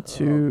Me lot.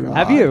 too. God.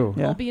 Have you?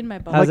 Yeah. I'll be in my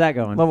bubble. How's that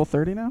going? Level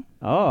 30 now?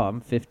 Oh, I'm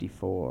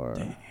 54.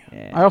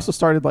 Yeah. I also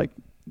started like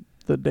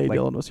the day Like-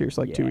 Dylan was here,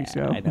 so like 2 weeks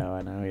Yeah, ago.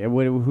 I know. Yeah,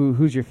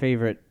 who's your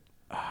favorite?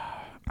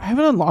 I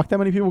haven't unlocked that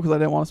many people because I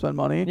didn't want to spend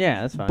money.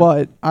 Yeah, that's fine.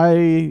 But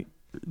I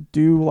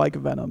do like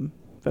Venom.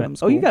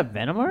 Venom's Oh, you cool. got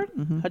Venom art?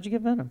 Mhm. How'd you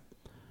get Venom?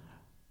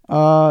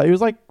 It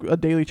was like a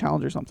daily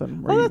challenge or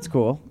something. where Oh, you- that's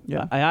cool.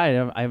 Yeah. I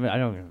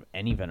don't have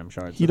any Venom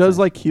shards. He That's does nice.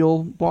 like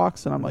heal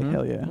blocks, and I'm like, Mhm.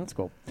 hell yeah. That's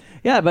cool.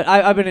 Yeah, but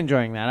I've been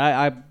enjoying that.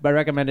 I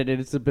recommended it.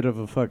 It's a bit of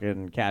a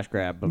fucking cash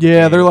grab. of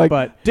Yeah, game, they're like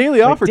but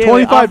daily like, offer,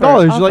 daily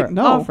 $25. You're offer, like,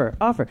 no.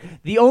 offer.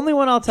 The only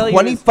one I'll tell you.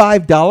 is-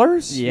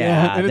 $25? Yeah,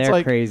 Yeah, and it's they're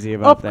like, crazy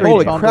about that. upgrade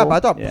Holy bundle. crap! I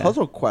thought Yeah.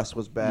 Puzzle Quest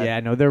was bad. Yeah,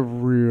 no, they're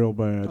real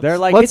bad. They're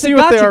like Let's it's see a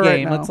what they gotcha are right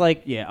game. now. It's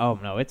like oh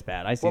no, it's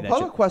bad. I see Well, that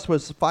Puzzle shit. Quest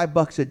was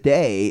 $5 a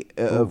day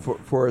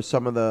for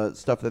some of the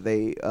stuff that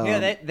they.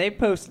 Yeah, they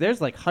post.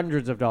 There's like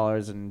hundreds of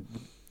dollars in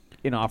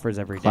offers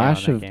every day.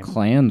 Clash on of that game.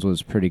 Clans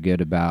was pretty good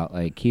about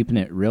like keeping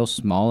it real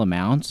small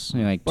amounts,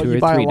 like But $2 you or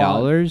buy a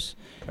 $3,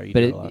 Or you but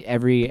do it, a lot.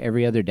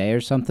 every other day or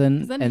something.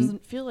 'Cause then it And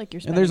doesn't feel like you're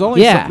And spending. there's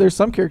only Yeah. there's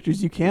some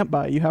characters you can't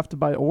buy. You have to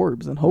buy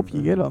orbs and hope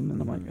you get them.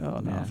 And I'm like, oh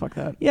no, Yeah. fuck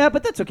that. Yeah,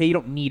 but that's okay. You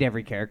don't need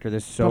every character.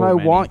 There's so but I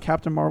many. want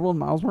Captain Marvel and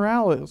Miles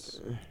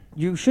Morales.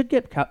 You should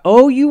get.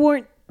 Oh, you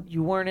weren't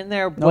in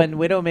there Nope. when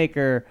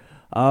Widowmaker.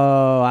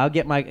 Oh, I'll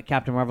get my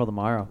Captain Marvel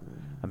tomorrow.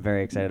 I'm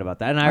very excited about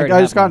that. And I already I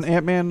have just got an Miles.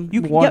 Ant-Man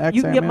You can 1X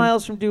get Ant-Man.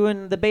 Miles from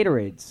doing the beta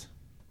raids.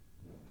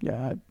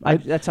 Yeah,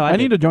 That's how I I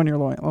need did. to join your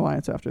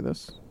alliance after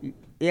this,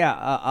 Yeah,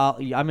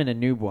 I'm in a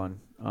noob one.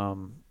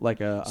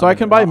 Like a. so I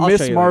can buy I'll show Miss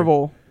you later.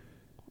 Marvel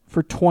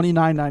for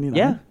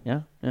 $29.99.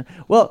 Yeah.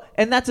 Well,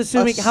 and that's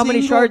assuming how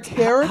many single shards.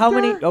 How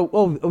many? character?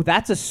 Oh,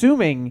 that's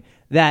assuming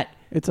that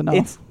It's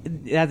enough.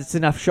 That's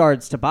enough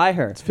shards to buy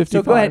her. It's So go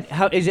 55. ahead.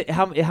 How is it?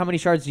 How many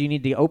shards do you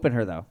need to open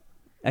her though?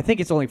 I think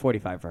it's only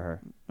 45 for her.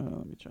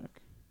 Let me check.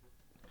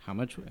 how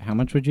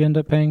much would you end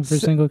up paying for a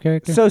single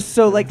character?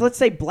 So like let's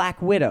say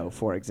Black Widow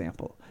for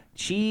example.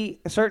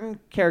 Certain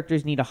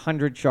characters need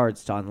 100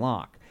 shards to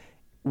unlock.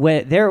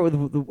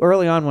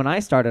 Early on when I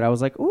started, I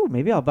was like, "Ooh,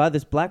 maybe I'll buy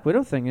this Black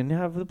Widow thing and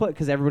have the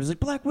because everybody's like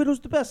Black Widow's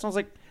the best." And I was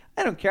like,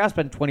 "I don't care. I'll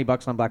spend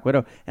 $20 on Black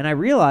Widow." And I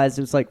realized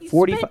it was like You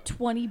 45. spent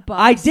 $20.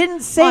 I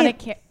didn't say on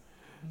it. a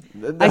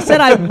I said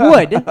I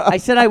would. I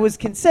said I was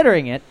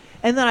considering it,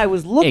 and then I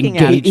was looking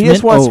at it. He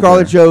just wants over.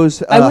 Scarlett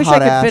Jo's I wish I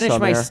hot ass could finish on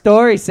my there.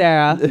 story,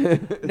 Sarah.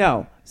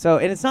 No. So,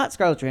 and it's not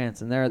Scarlett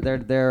Johansson.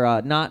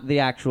 They're not the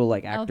actual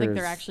like actors. I don't think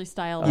they're actually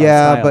styled.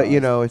 Yeah, stylized. but you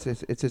know, it's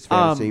his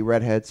fantasy.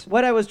 Redheads.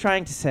 What I was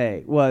trying to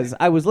say was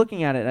I was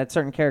looking at it at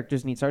certain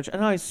characters need shards,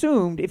 and I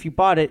assumed if you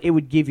bought it, it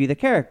would give you the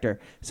character.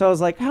 So I was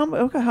like,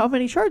 how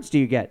many shards do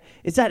you get?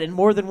 Is that in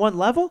more than one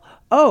level?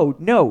 Oh,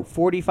 no,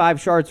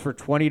 45 shards for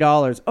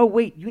 $20. Oh,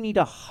 wait, you need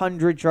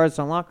 100 shards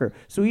to unlock her.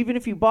 So even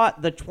if you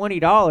bought the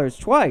 $20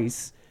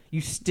 twice, you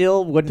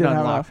still wouldn't Didn't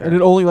have unlock enough. her. And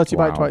it only lets you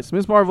buy it Wow. twice.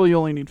 Miss Marvel, you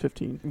only need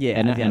 15. Yeah.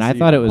 and yeah, I so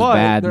thought it was But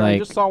bad. I Like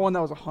just saw one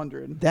that was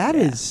 100. That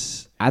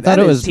is. I thought that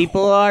it is- was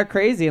people are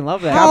crazy and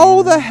love that.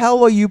 How the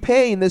hell are you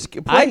paying this? I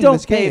Playing don't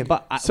this pay, game?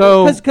 but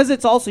So- because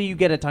it's also you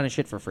get a ton of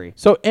shit for free.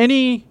 So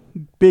any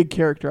big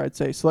character, I'd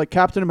say. So like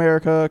Captain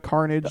America,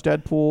 Carnage,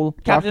 Deadpool,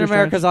 Captain Doctor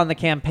America's Strange, on the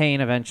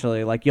campaign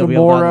eventually. Like you'll be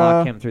able to Gamora.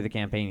 unlock him through the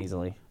campaign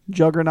easily.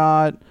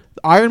 Juggernaut,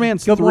 Iron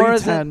Man's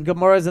Gamora's 310.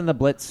 Gamora's in the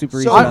Blitz super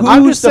easy. So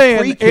I'm who's just the saying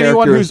free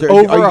anyone who's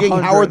characters? over Are you getting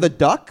 100. Howard the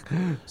Duck?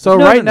 So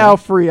No, right no, now, no.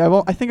 free. I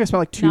think I spent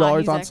like $2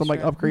 he's on some like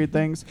extra. upgrade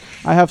things.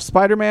 I have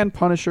Spider-Man,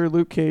 Punisher,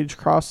 Luke Cage,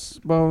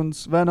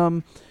 Crossbones,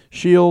 Venom,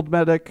 Shield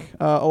Medic,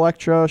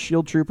 Elektra,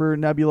 Shield Trooper,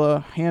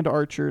 Nebula, Hand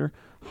Archer,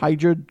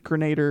 Hydra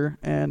Grenader,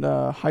 and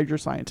Hydra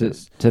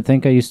Scientist. to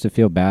think I used to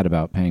feel bad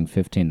about paying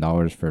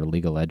 $15 for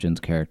League of Legends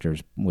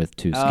characters with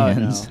 2 Oh,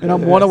 skins. no. And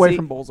I'm one away See-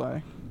 from Bullseye.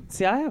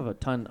 See, I have a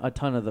ton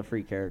of the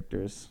free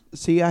characters.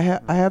 See, I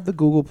have the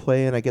Google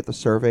Play and I get the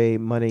survey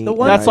money. The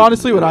one- and That's I-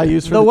 honestly what I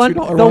use for The one,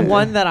 $2 the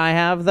one that I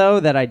have though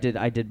that I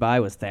did buy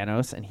was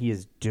Thanos, and he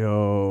is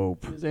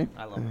dope. Is he?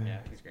 I love him. Yeah,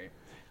 he's great.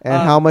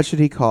 And how much did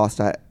he cost?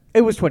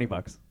 It was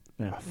 $20.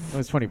 Yeah, it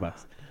was $20.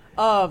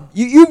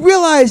 You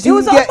realize It you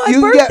was can on get my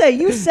you can birthday. get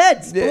You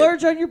said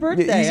splurge on your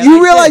birthday. and you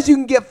I realize did. you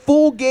can get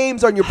full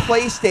games on your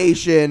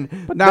PlayStation.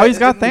 But now he's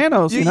got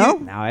Thanos, you know?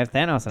 Now I have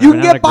Thanos. And You I've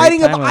can been having a get great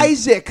Binding of time with it.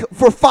 Isaac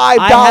for $5.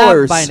 I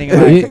have Binding of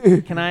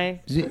Isaac. Can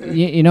I?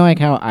 You know, like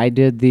how I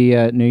did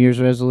the New Year's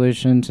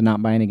resolution to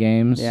not buy any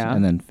games, Yeah.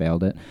 and then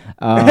failed it.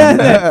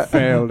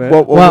 Failed it.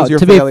 What Well, was your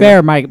to be failure?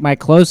 fair, my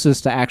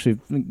closest to actually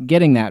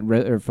getting that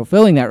or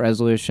fulfilling that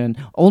resolution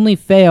only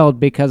failed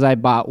because I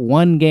bought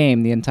one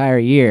game the entire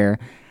year,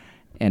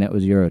 and it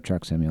was Euro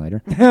Truck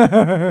Simulator.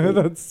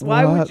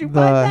 Why would What you the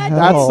buy that? hell?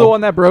 That's the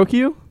one that broke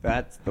you?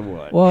 That's the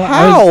one. Well,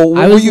 How?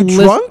 I Were was you lis-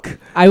 drunk?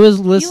 I was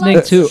He listening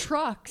likes to.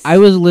 trucks. I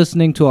was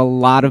listening to a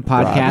lot of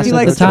podcasts He at the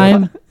likes to-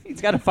 time, He's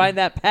got to find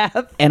that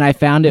path. and I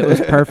found it was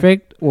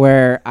perfect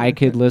where I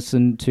could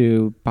listen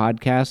to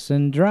podcasts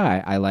and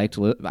drive. I liked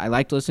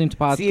listening to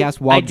podcasts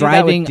I while do that with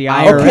driving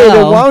Diablo. IRL. Okay,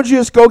 then why don't you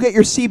just go get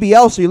your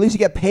CBL so at least you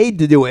get paid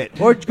to do it?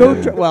 Or go.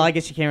 Well, I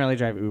guess you can't really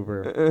drive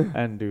Uber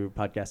and do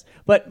podcasts.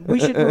 But we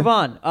should move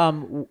on.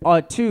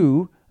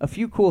 To a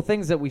few cool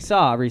things that we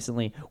saw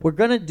recently. We're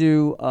gonna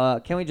do.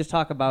 Can we just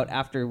talk about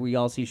after we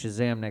all see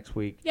Shazam next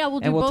week? Yeah, we'll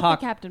do And both the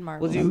talk, Captain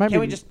Marvel. We'll It do, might can be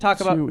we just talk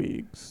 2 about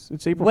weeks?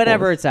 It's April.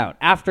 whenever 4th. it's out?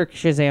 After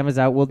Shazam is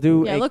out, we'll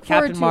do Yeah, a look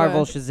forward Captain to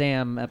Marvel it.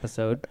 Shazam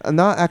episode.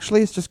 Not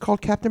actually. It's just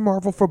called Captain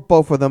Marvel for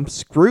both of them.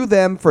 Screw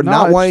them for No,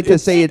 not it's- wanting to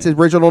it's- say its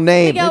original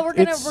name. Miguel, we're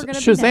gonna It's be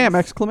Shazam! nice.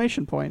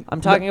 Exclamation point. I'm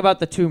talking about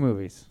the 2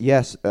 movies.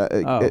 Yes,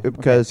 okay.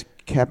 because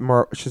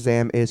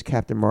Shazam is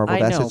Captain Marvel. I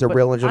That's know, his but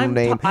original I'm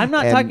name. I'm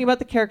not and talking about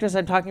the characters.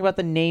 I'm talking about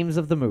the names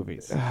of the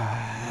movies.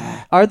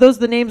 Are those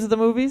the names of the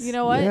movies? You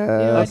know what? Yeah. You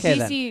know what? Okay,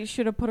 DC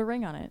should have put a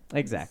ring on it.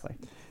 Exactly.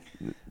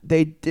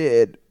 They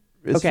did.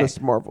 It's Okay.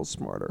 just Marvel's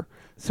smarter.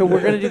 So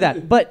we're gonna do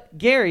that. But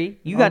Gary,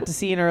 you got to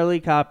see an early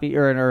copy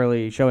or an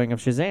early showing of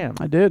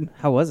Shazam. I did.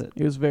 How was it?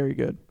 It was very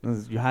good.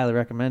 You highly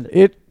recommend it.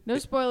 It No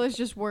spoilers,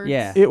 just words.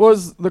 Yeah. It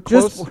was the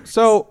Just close. words.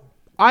 So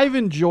I've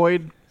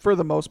enjoyed, for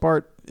the most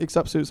part,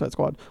 except Suicide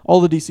Squad, all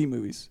the DC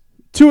movies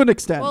to an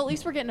extent. Well, at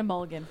least we're getting a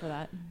mulligan for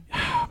that.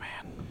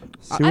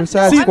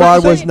 Suicide I'm Squad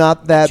not was saying-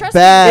 not that trust me.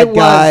 bad, It was.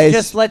 guys.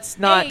 Just let's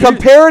not. Hey.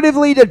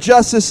 Comparatively to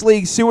Justice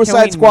League, Can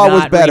Suicide we Squad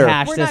was not better.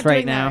 rehash We're this not right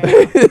doing now.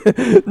 that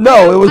right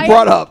No, it was I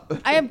brought am- up.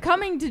 I am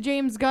coming to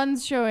James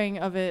Gunn's showing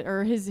of it,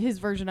 or his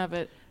version of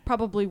it,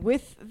 probably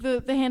with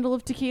the handle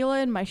of tequila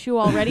in my shoe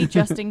already,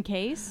 just in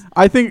case.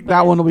 I think that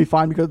But- one will be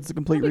fine because it's a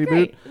complete It'll be reboot.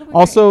 great. It'll be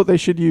Also, they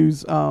should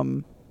use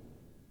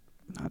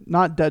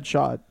not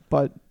Deadshot,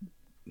 but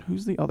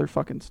who's the other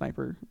fucking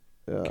sniper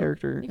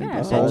character? You in gotta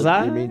have DC? Deadshot.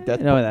 Bullseye? You mean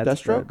Death- no,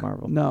 that's Deathstroke? Red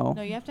Marvel. No,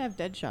 No, you have to have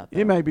Deadshot.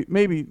 it may be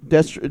maybe.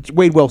 It's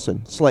Wade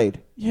Wilson, Slade.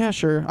 Yeah,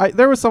 sure.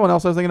 There was someone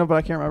else I was thinking of, but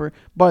I can't remember.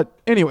 But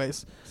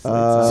anyways,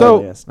 Uh,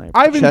 so yeah, sniper.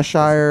 I've been,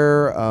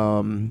 Cheshire.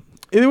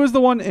 it was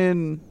the one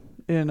in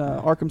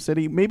Arkham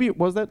City. Maybe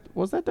was that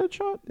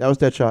Deadshot? That was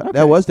Deadshot. Okay.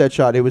 That was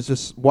Deadshot. It was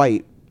just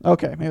white.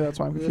 Okay, maybe that's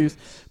why I'm confused.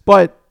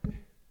 But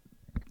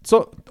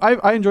so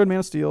I enjoyed Man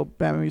of Steel,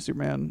 Batman v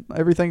Superman,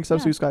 everything except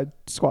Yeah. Suicide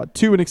Squad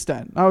to an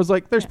extent. I was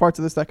like, there's Yeah. parts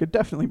of this that could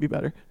definitely be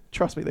better.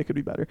 Trust me, they could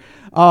be better.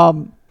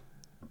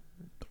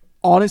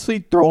 Honestly,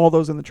 throw all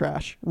those in the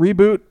trash.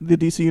 Reboot the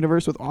DC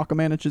universe with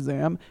Aquaman and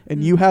Shazam,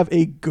 and you have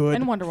a good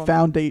And Wonder Woman.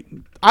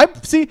 foundation. I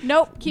see.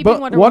 Nope, keeping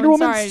But Wonder Woman.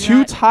 Woman's Sorry, too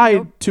not- tied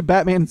nope. to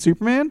Batman and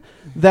Superman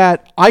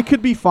that I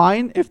could be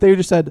fine if they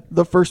just said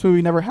the first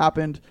movie never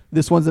happened.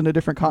 This one's in a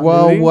different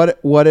continuity. Well,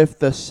 what if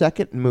the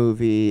second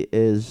movie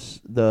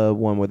is the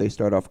one where they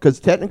start off? Because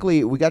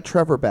technically, we got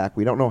Trevor back.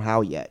 We don't know how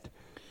yet.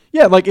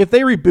 Yeah, like if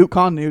they reboot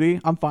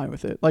continuity, I'm fine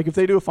with it. Like if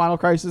they do a Final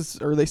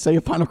Crisis or they say a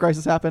Final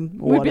Crisis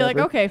happened, We'd be like,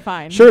 whatever. okay,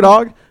 fine. Sure,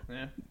 dog.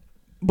 Yeah.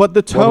 But the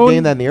Well, tone, we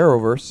gained that in the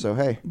Arrowverse, so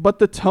hey. but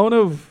the tone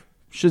of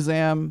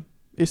Shazam,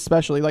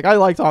 especially, like I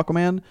liked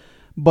Aquaman,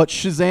 but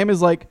Shazam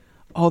is like,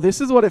 oh, this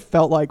is what it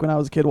felt like when I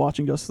was a kid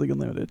watching Justice League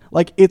Unlimited.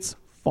 Like it's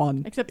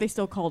fun. Except they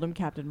still called him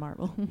Captain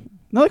Marvel.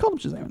 No, they called him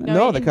Shazam.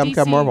 No, they in called him DC,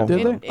 Captain Marvel. Did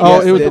they? in- Oh,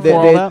 Yes, it was they-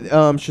 before they- all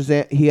that?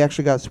 Shazam. He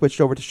actually got switched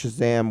over to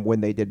Shazam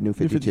when they did New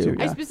 52.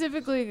 52, I yeah.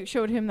 specifically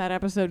showed him that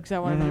episode because I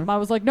wanted him. I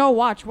was like, no,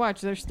 watch.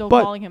 They're still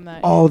But- calling him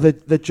that. Oh, the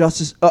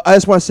Justice. I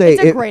just want to say,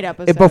 It's a great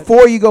episode.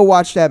 Before you go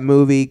watch that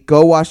movie,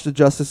 go watch the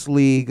Justice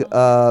League.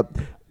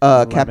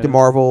 Captain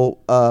Marvel.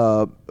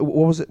 What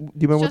was it? Do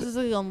you remember? Justice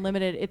League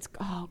Unlimited. It's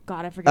oh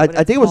god, I forget. I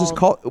what think it was just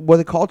called. called. Was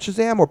it called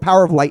Shazam or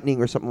Power of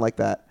Lightning or something like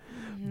that?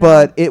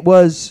 But it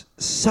was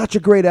such a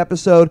great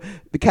episode.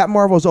 The Captain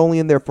Marvel is only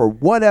in there for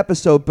one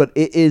episode, but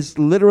it is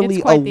literally It's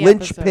a quite the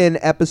linchpin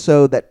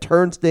episode that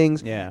turns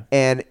things. Yeah.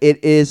 And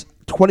it is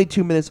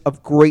 22 minutes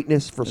of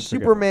greatness for That's a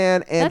good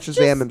Superman and That's Shazam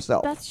just-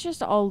 himself. That's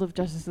just all of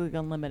Justice League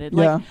Unlimited.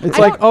 Yeah, Like, it's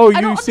I like, don't- oh, I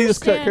you don't see this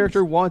understand-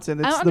 character once,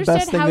 and I it's don't the best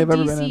understand thing how they've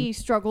ever been DC in.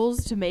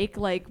 struggles to make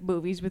like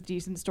movies with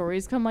decent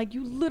stories. Come like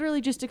you literally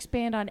just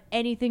expand on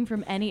anything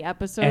from any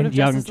episode And of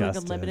Young Justice League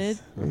Justice. Unlimited.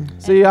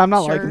 See, I'm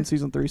not Sure. liking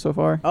season 3 so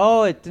far.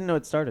 Oh, it didn't know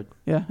it started.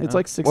 Yeah, it's Oh.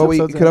 like 6 Well,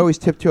 you episodes. could in. always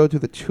tiptoe to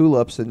the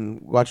tulips and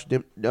watch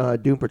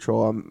Doom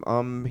Patrol.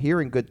 I'm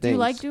hearing good Do things. you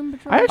like Doom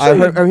Patrol? I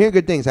actually- I'm hearing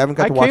good things. I haven't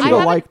got I to watch came it. to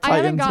yet. like I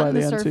haven't Titans by gotten the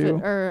the end, service,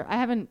 too. or I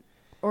haven't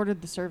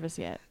ordered the service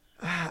yet.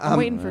 I'm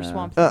waiting for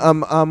Swamp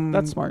Thing.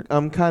 That's smart.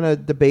 I'm kind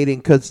of debating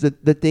because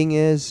the thing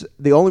is,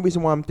 the only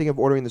reason why I'm thinking of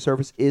ordering the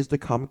service is the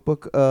comic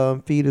book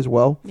feed as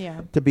well,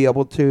 Yeah. to be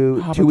able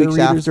to Oh, 2 but weeks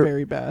their reader's after.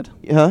 very bad.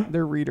 Huh?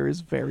 Their reader is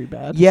very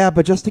bad. Yeah,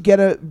 but just to get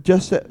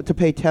to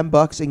pay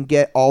 $10 and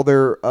get all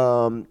their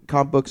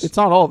comic books. It's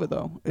not all of it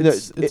though.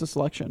 It's it- a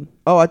selection.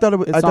 Oh, I thought it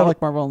was. It's I not thought.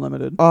 like Marvel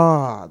Unlimited.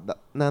 Now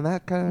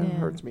that kind of Yeah.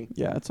 hurts me.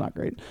 Yeah, it's not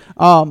great.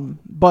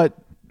 But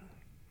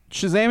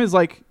Shazam is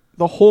like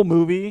the whole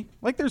movie.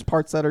 Like, there's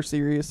parts that are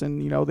serious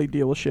and they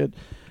deal with shit.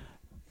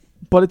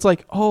 But it's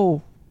like,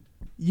 oh,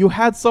 you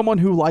had someone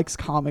who likes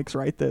comics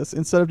write this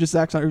instead of just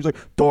Zack Snyder who's like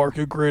dark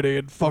and gritty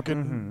and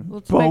fucking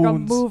Let's make a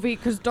bones. movie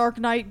because Dark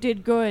Knight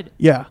did good.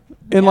 Yeah,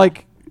 and Yeah.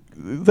 like,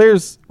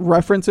 there's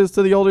references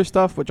to the older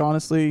stuff, which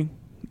honestly,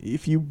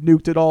 if you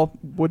nuked it all,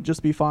 would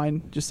just be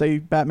fine. Just say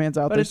Batman's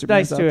out But there. it's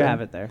Superman's nice out to there.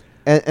 have it there.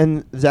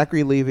 And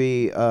Zachary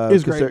Levi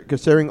Is great.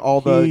 considering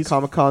all the He's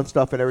Comic-Con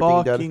stuff and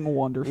everything done. Fucking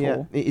wonderful.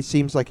 Yeah, it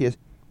seems like he is.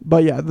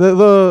 But yeah,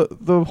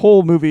 the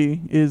whole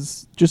movie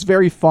is just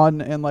very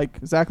fun, and like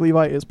Zach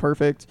Levi is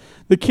perfect.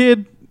 The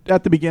kid,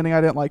 at the beginning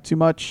I didn't like too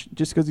much,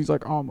 just because he's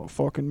like, oh, I'm a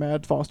fucking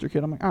mad foster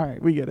kid. I'm like, all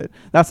right, we get it.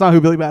 That's not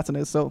who Billy Batson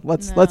is. So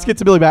let's get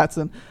to Billy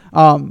Batson.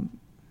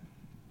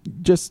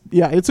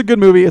 It's a good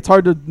movie. It's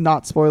hard to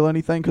not spoil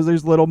anything because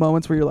there's little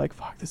moments where you're like,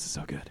 fuck, this is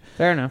so good.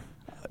 Fair enough.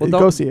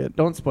 Go see it.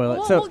 Don't spoil it.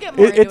 We'll, So we'll get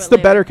more into It's it the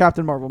later. better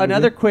Captain Marvel movie.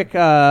 another quick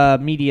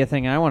media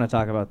thing I want to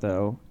talk about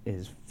though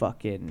is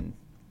fucking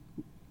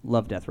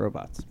Love, Death,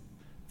 Robots.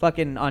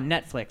 Fucking on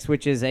Netflix,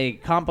 which is a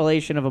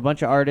compilation of a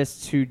bunch of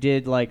artists who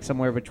did like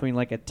somewhere between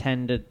like a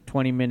 10 to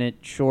 20 minute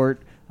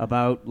short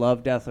about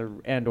love, death, or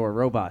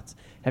robots.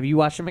 Have you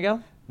watched it,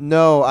 Miguel?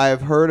 No,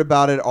 I've heard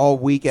about it all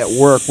week at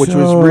work, which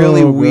was So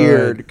really good.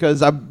 weird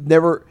because I've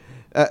never.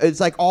 It's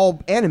like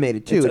all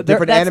animated too,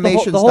 different That's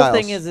animation the whole styles.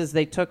 thing is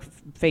they took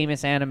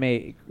famous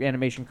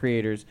animation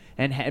creators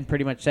and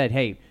pretty much said,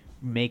 hey,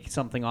 make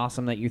something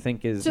awesome that you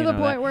think is To the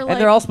point that. where, and like-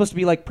 they're all supposed to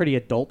be like pretty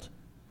adult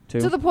too.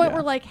 To the point Yeah.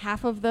 where like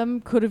half of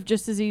them could have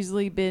just as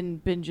easily been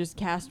just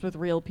cast with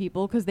real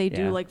people because they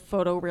do Yeah. like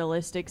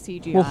photorealistic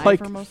CGI Well, like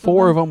for most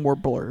four of of them were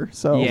Blur.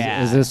 So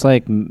Yeah. Is this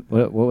like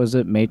what was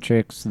it?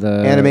 Matrix, the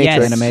Animatrix.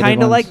 yes, animated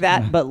kind of ones? like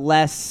that, but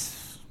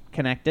less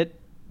connected.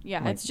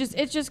 Yeah, Like-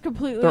 it's just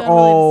completely they're unrelated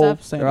all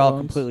stuff. They're all standalones.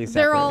 completely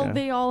separate. They're all yeah.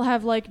 they all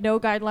have like no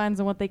guidelines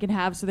on what they can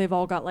have, so they've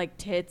all got like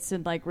tits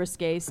and like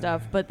risque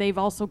stuff, but they've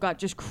also got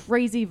just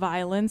crazy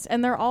violence,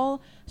 and they're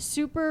all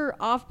super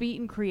offbeat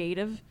and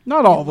creative.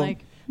 Not all And, of them.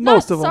 like-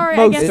 Most not- of them. Sorry,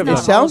 Most I guess of It them. not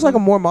all sounds of like a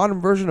them. more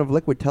modern version of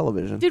Liquid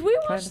Television. Did we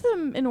watch Kind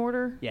them in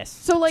order? Yes.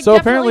 So like So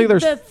definitely apparently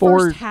there's the four.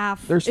 first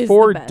half There's is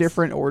four the best.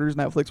 different orders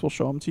Netflix will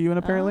show them to you, and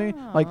apparently,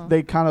 Oh. like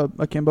they kind of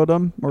akimbo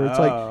them, or it's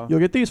Oh. like you'll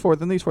get these four,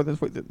 then these four, then these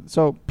four.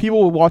 So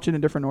people will watch it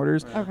in different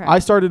orders. Okay. I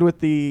started with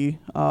the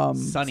Sunny.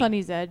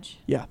 Sunny's Edge.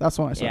 yeah, that's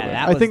one I started.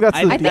 Yeah, with. that I think that's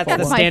the I think default that's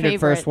the one. my standard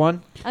favorite. first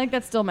one. I think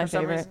that's still my For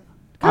some favorite reason.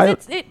 I-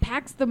 because it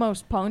packs the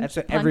most punch. That's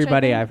what punch, I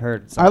everybody think. I've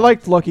heard. I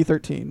liked Lucky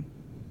 13.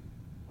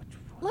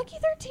 Lucky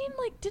 13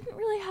 like didn't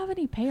really have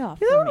any payoff.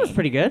 Yeah, for that one was me,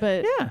 pretty good.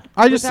 But Yeah,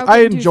 I just without I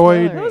getting too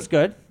enjoyed that spoilery. was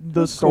good.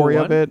 the was a cool story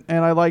of one. it,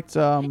 and I liked.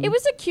 It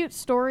was a cute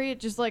story. It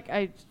just like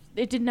it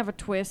didn't have a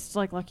twist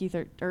like Lucky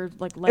or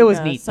like It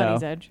was neat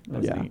Sunny's though. Edge. It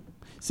was Yeah. neat.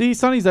 See,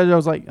 Sunny's Edge. I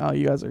was like, oh,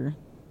 you guys are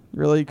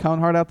really coming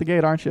hard out the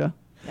gate, aren't you?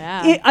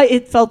 Yeah,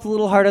 It felt a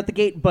little hard at the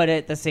gate, but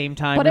at the same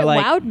time, but you're it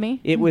like, wowed me.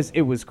 It was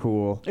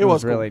cool. It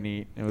was cool. really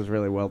neat. It was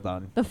really well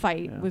done. The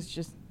fight Yeah. was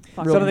just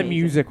fucking Some of the amazing.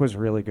 music was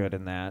really good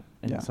in that,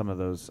 and Yeah. some of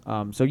those.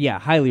 So yeah,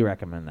 highly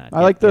recommend that.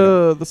 I like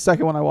the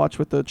second one I watched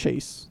with the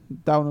chase.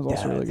 That one was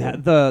also really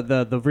good.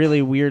 The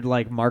really weird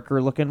like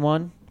marker looking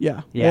one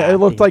Yeah, Yeah. It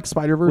looked like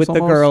Spider Verse with the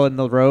girl in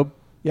the robe.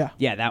 Yeah,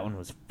 Yeah, that one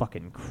was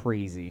fucking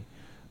crazy.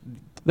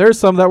 there's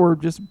some that were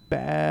just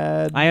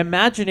bad. I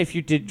imagine if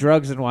you did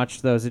drugs and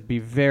watched those, it'd be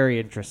very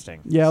interesting.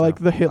 yeah, So, like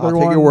the Hitler I'll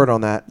one. take your word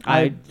on that.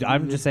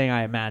 I'm just saying.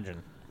 I imagine.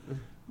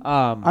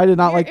 I did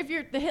not If like. if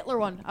you're the Hitler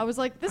one, I was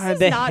like, this Uh, is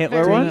the not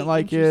Hitler very I didn't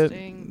like it.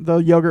 interesting. The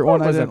yogurt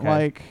one I was didn't okay.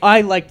 like.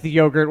 I liked the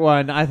yogurt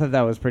one. I thought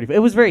that was pretty. It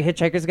was very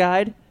Hitchhiker's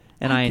Guide,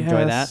 and I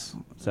enjoy that. guess.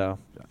 So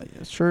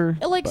Sure.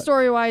 Like but-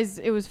 story wise,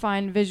 it was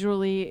fine.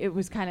 Visually, it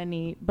was kind of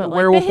neat. But The like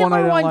werewolf the one I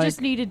Hitler didn't one just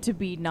like. needed to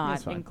be That's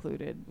not fine.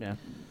 included. yeah,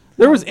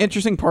 There was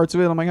interesting parts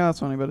of it. I'm like, oh, that's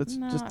funny, but it's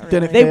Not just really.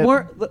 didn't they fit.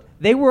 weren't.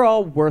 They were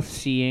all worth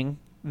seeing.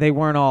 They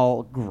weren't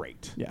all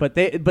great, Yeah. but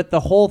the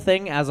whole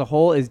thing as a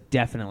whole is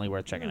definitely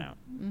worth checking out.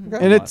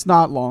 Okay. And it's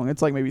not long.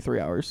 It's like maybe 3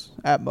 hours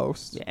at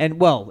most. Yeah,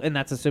 and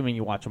that's assuming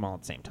you watch them all at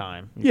the same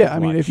time. You Yeah, could I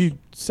mean, watch- if you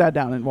sat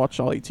down and watched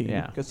all 18.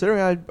 yeah,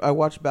 Considering I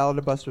watched Ballad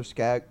of Buster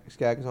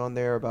Scaggs on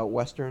there about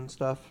Western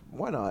stuff,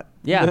 why not?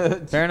 yeah,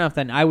 fair enough.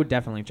 Then I would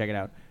definitely check it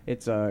out.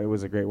 It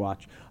was a great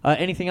watch.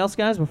 Anything else,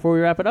 guys? Before we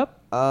wrap it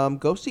up?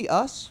 Go see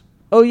Us.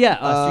 Oh yeah,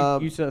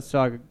 Us. You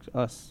saw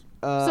Us.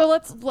 So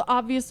let's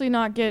obviously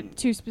not get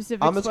too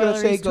specific. I'm just gonna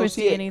say spoilery, go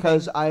twisty, see it anything.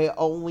 because I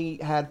only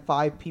had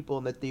 5 people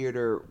in the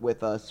theater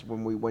with us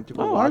when we went to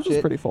go Oh, watch ours was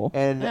it. pretty full.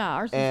 And Yeah,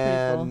 ours was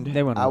pretty full. and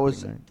They went I up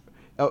was pretty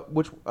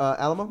which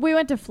Alamo? we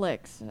went to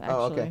Flicks. Actually.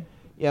 Oh, okay.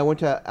 Yeah, I went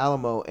to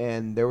Alamo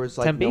and there was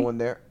like Tempe? no one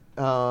there.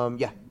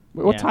 Yeah.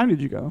 What Yeah. time did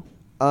you go?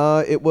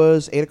 It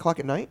was 8:00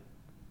 at night.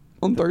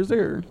 On Thursday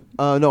or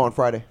No, on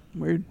Friday.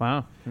 weird?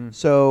 Wow.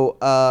 So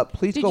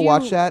please Did go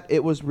watch you- that.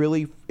 It was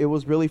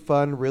really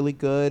fun, really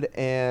good,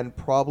 and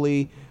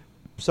probably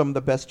some of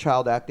the best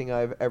child acting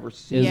I've ever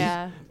seen.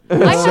 Yeah. So-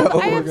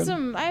 I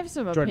have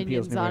some Jordan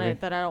Peele's opinions new on movie.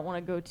 it that I don't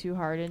want to go too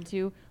hard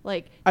into.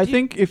 Like I do you-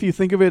 think if you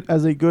think of it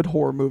as a good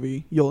horror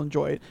movie, you'll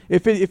enjoy it.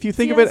 If you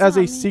think See, of it that's as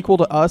a not me. sequel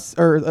to Us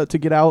or to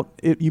Get Out,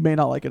 you may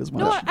not like it as much.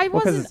 No, I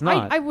Well, 'cause wasn't. it's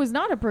not. I was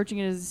not approaching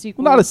it as a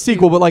sequel. Well, not a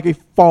sequel, to- but like a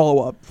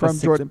follow up from A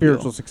Jordan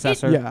spiritual Peele.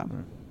 successor. Yeah.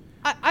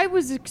 I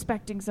was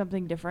expecting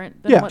something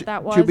different than Yeah. what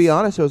that was. To be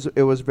honest,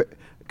 it was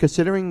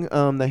considering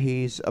that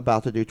he's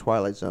about to do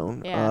Twilight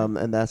Zone, Yeah.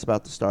 and that's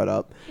about to start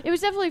up. It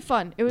was definitely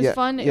fun. It was Yeah,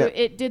 fun. yeah.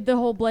 It did the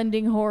whole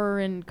blending horror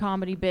and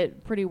comedy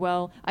bit pretty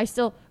well. I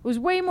still was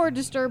way more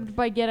disturbed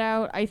by Get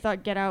Out. I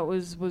thought Get Out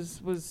was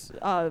Did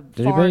far and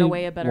anybody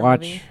away a better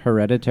watch movie.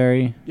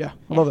 Hereditary? Yeah, I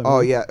Yeah. love that. Oh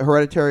movie. yeah,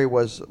 Hereditary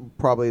was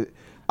probably.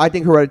 I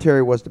think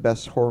Hereditary was the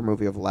best horror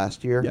movie of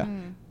last year. Yeah.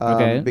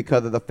 Okay.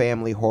 Because of the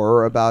family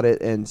horror about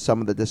it and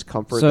some of the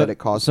discomfort that it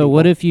caused. So people.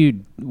 what if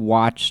you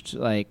watched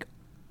like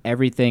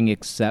everything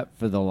except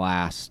for the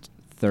last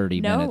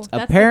 30 No, minutes?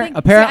 that's the thing. See, I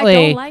Apparently,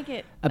 don't like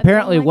it. I don't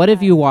apparently, like what if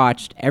that. you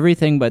watched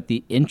everything but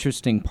the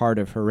interesting part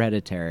of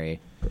Hereditary?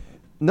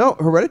 No,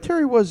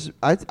 Hereditary was.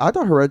 I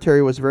thought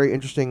Hereditary was very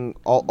interesting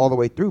all the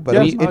way through, but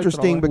Yeah, it was I liked it all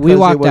interesting the way. because We it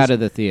walked was, out of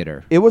the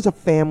theater. It was a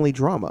family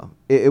drama.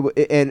 And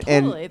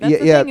Totally. That's yeah,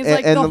 the yeah, thing is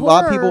like and the a horror,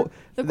 lot of people.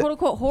 the quote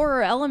unquote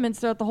horror elements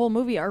throughout the whole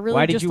movie are really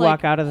Why did just you like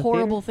walk out of the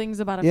horrible things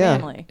about a Yeah.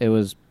 family. It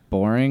was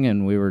boring,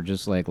 and we were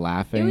just like It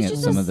laughing was at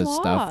just some a of the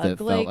stuff that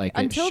slog, felt like it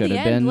until should the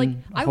have end. been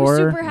Like I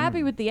horror. was super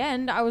happy with the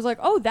end. I was like,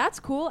 oh, that's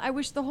cool. I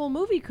wish the whole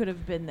movie could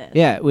have been this.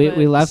 Yeah, we But-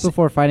 left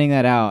before finding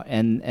that out,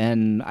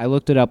 and I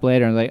looked it up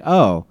later and was like,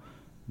 oh,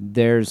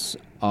 there's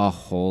a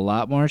whole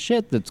lot more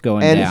shit that's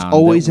going And down. it's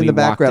always that in the we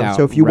walked background. out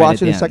So if you right watch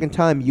at it the a end. second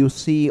time, you'll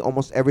see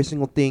almost every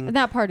single thing And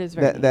that part is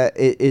very neat. that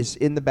is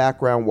in the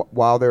background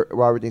while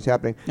everything's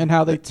happening. And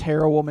how they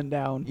tear a woman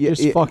down, Yeah,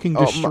 just yeah. fucking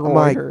Oh, destroy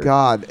my her.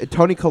 God,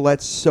 Toni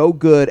Collette's so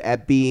good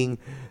at being.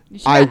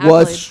 She I got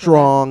was accolades for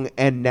strong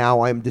and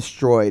now I'm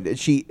destroyed.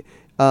 She,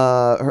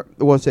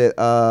 what's it?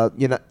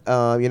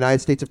 United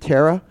States of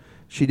Terra.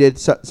 She did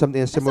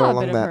something I similar saw a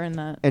along bit of that, her in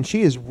that. and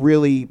she is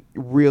really,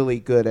 really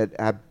good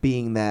at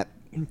being that.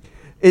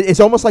 It's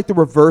almost like the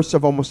reverse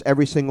of almost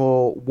every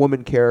single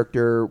woman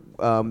character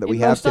that we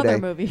in have most today. other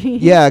movies.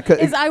 Yeah, 'cause-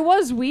 is I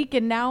was weak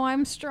and now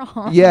I'm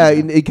strong.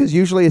 Yeah, because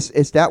usually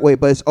it's that way,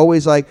 but it's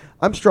always like,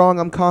 I'm strong,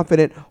 I'm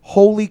confident.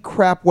 Holy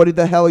crap, what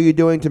the hell are you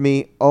doing to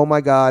me? Oh my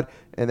God!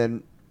 And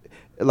then,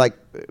 like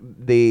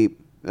the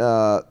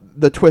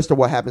twist of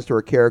what happens to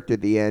her character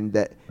at the end,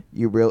 that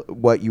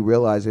what you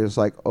realize is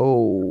like,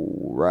 oh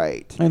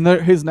right. And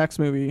his next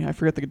movie, I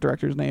forget the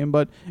director's name,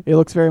 but it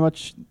looks very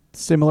much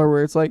similar.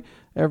 Where it's like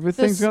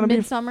everything's This gonna be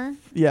Midsummer.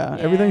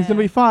 everything's gonna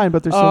Yeah. be fine,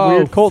 but there's Oh, some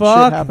weird cult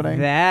fuck shit happening.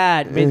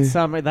 that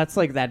Midsummer. That's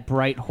like that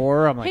bright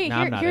horror. I'm like, Hey, nah,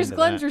 I'm not here's into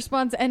Glenn's that.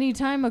 response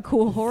anytime a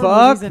cool horror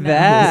Fuck movie's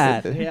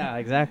announced. that. Yeah,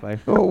 exactly.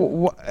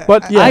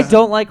 But yeah, I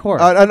don't like horror.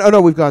 I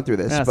know we've gone through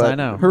this. Yes, but, I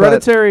know.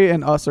 Hereditary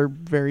and Us are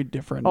very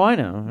different. Oh, I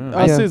know.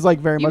 Us Yeah. is like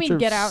very You much. mean a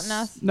Get Out and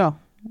Us? No,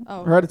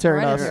 Oh, Hereditary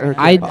and Us.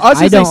 Hereditary. Us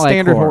I is don't a like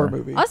standard horror. horror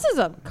movie. Us is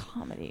a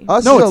comedy.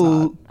 Us No, is it's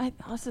a- not.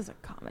 Us is a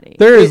comedy.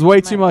 There is In way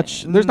my too much.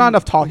 opinion. There's not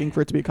enough talking for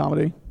it to be a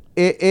comedy.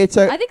 It's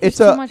I think there's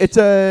too much-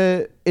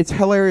 it's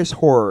hilarious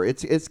horror.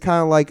 It's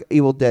kind of like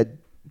Evil Dead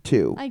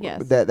 2. I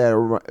guess.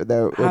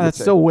 That's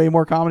still way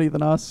more comedy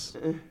than Us.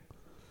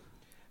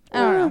 I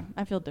don't know.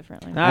 I feel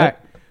differently. All right.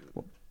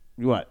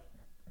 What?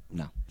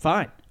 No.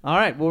 Fine. All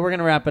right. Well, we're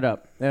gonna wrap it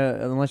up.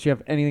 Unless you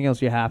have anything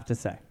else you have to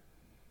say.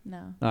 No.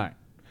 All right.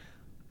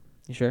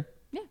 You sure?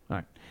 Yeah. All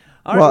right.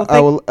 All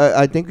Well, right.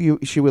 I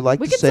think she would like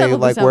We to could say settle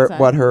like this where outside.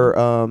 what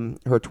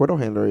her Twitter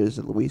handler is,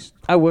 Luis.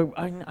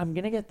 I'm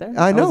gonna get there.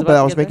 I know, was but about I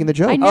to was get making the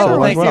there. joke. I never so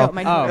make as well. it.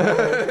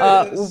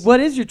 My What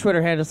is your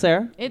Twitter handle,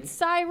 Sarah? It's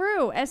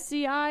Cyrew.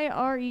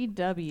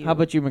 SCIREW. How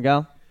about you,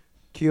 Miguel?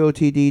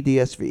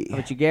 QOTDDSV. How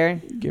about you,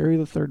 Gary? Gary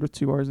the Third with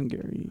 2 R's and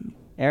Gary.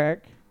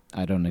 Eric?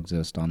 I don't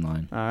exist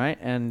online. All right.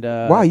 And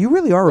Wow, you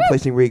really are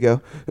replacing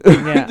Rigo.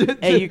 yeah.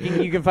 Hey,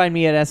 you can find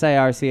me at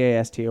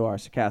SIRCASTOR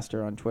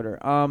Sarcaster on Twitter.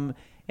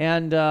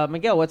 And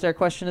Miguel, what's our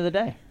question of the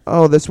day?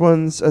 Oh, this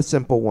one's a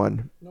simple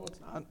one. No, it's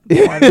not.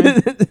 Don't lie to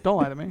me. Don't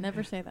lie to me.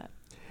 Never say that.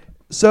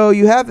 So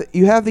you have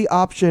the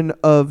option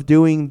of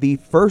doing the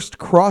first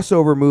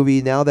crossover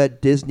movie now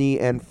that Disney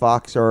and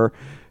Fox are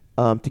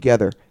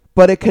together,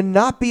 but it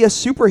cannot be a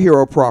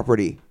superhero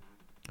property.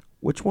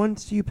 Which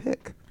ones do you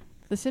pick?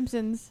 The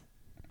Simpsons.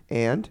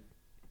 And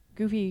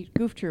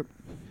Goof Troop.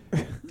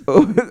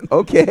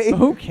 okay,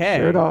 Okay.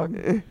 Sure,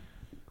 dog.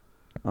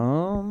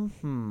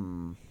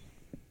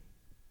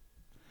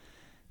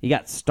 You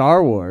got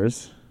Star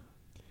Wars.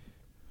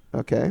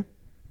 okay.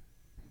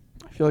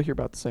 I feel like you're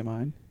about to say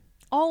mine.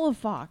 All of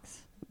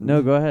Fox.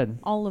 No, go ahead.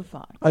 All of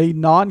Fox. A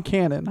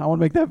non-canon. I want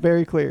to make that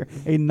very clear.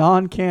 A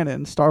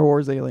non-canon Star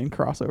Wars Alien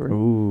crossover.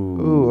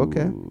 Ooh,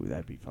 okay.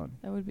 That'd be fun.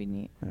 That would be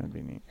neat. That'd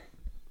be neat.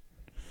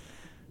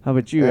 How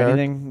about you? Eric?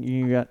 Anything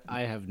you got?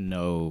 I have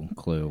no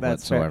clue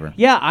That's fair. whatsoever.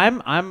 Yeah,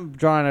 I'm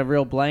drawing a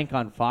real blank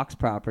on Fox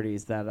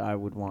properties that I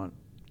would want.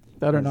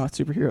 That are not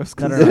superheroes.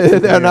 That are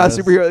not They're not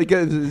superheroes. superhero.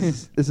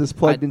 Because this is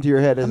plugged into your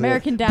head, isn't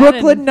American Dad.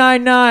 Brooklyn and-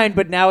 Nine-Nine,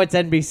 but now it's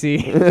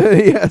NBC.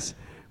 it? Yes.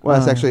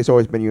 Well, it's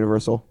always been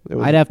Universal. It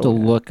was- I'd have to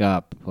okay. look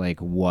up like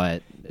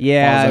what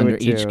Yeah, I falls under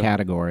would each too.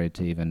 category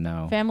to even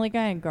know. Family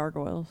Guy and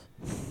Gargoyles.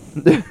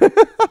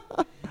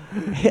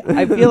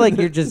 I feel like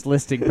you're just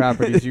listing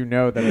properties you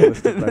know that are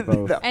listed by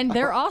both. And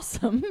they're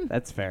awesome.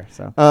 That's fair.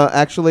 So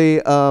Actually,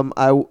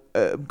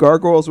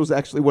 Gargoyles was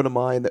actually one of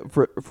mine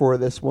for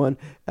this one.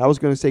 I was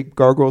going to say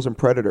Gargoyles and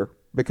Predator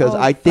because Oh,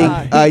 I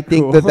think fuck.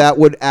 Cool. that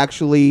would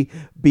actually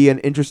be an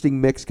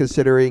interesting mix,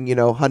 considering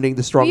hunting the But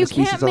you strongest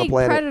can't species on the make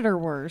planet. Predator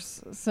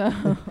worse.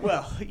 So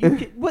well, you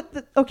can,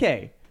 what?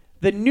 Okay,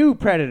 The new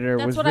Predator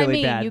That's was what really I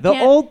mean. bad. You The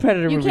can't- old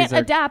Predator You movies can't are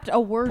adapt a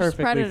worse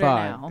perfectly Predator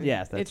fine. now.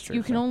 Yes, that's true.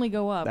 You can So only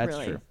go up. that's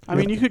really. true. I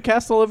mean, you could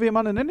cast Olivia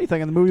Munn in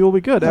anything, and the movie will be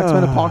good.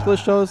 X-Men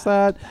Apocalypse shows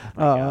that.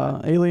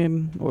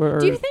 Alien or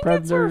Do you think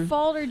that's Predator. her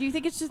fault, or do you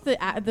think it's just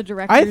the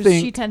directors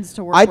think- she tends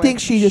to work I with? think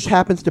she just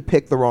happens to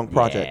pick the wrong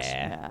projects.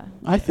 Yeah.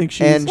 I think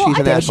she's. And Well, she's I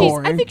an think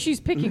asshole. I think she's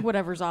picking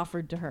whatever's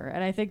offered to her,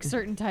 and I think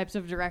certain types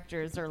of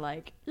directors are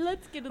like,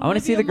 let's get. I want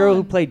to see the girl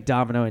who played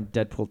Domino in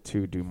Deadpool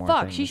 2 do more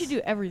Fuck, things. she should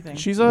do everything.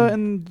 She's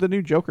in the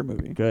new Joker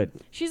movie. good.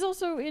 She's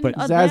also in But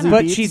Zazie Atlanta.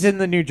 But Beetz. she's in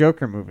the new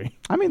Joker movie.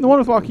 I mean, the one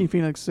with Joaquin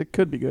Phoenix, it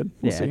could be good.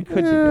 We'll Yeah, see. it could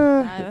be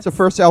good. It's a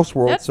first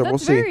Elseworld, That's, so we'll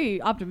that's see.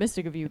 very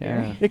optimistic of you,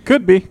 Gary. Yeah. It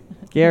could be.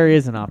 Gary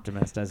is an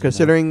optimist, as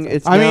Considering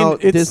it's I mean, now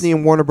it's- Disney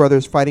and Warner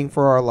Brothers fighting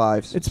for our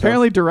lives. It's so.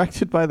 apparently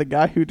directed by the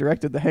guy who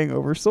directed The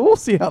Hangover, so we'll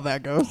see how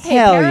that goes. Hey,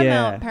 Hell Paramount,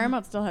 yeah.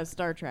 Paramount still has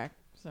Star Trek,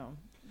 so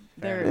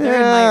they're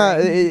Yeah,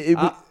 admiring.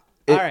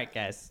 All right,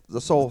 guys.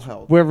 the soul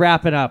held. We're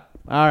wrapping up.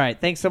 All right.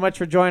 Thanks so much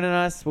for joining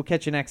us. We'll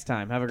catch you next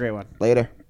time. Have a great one. Later.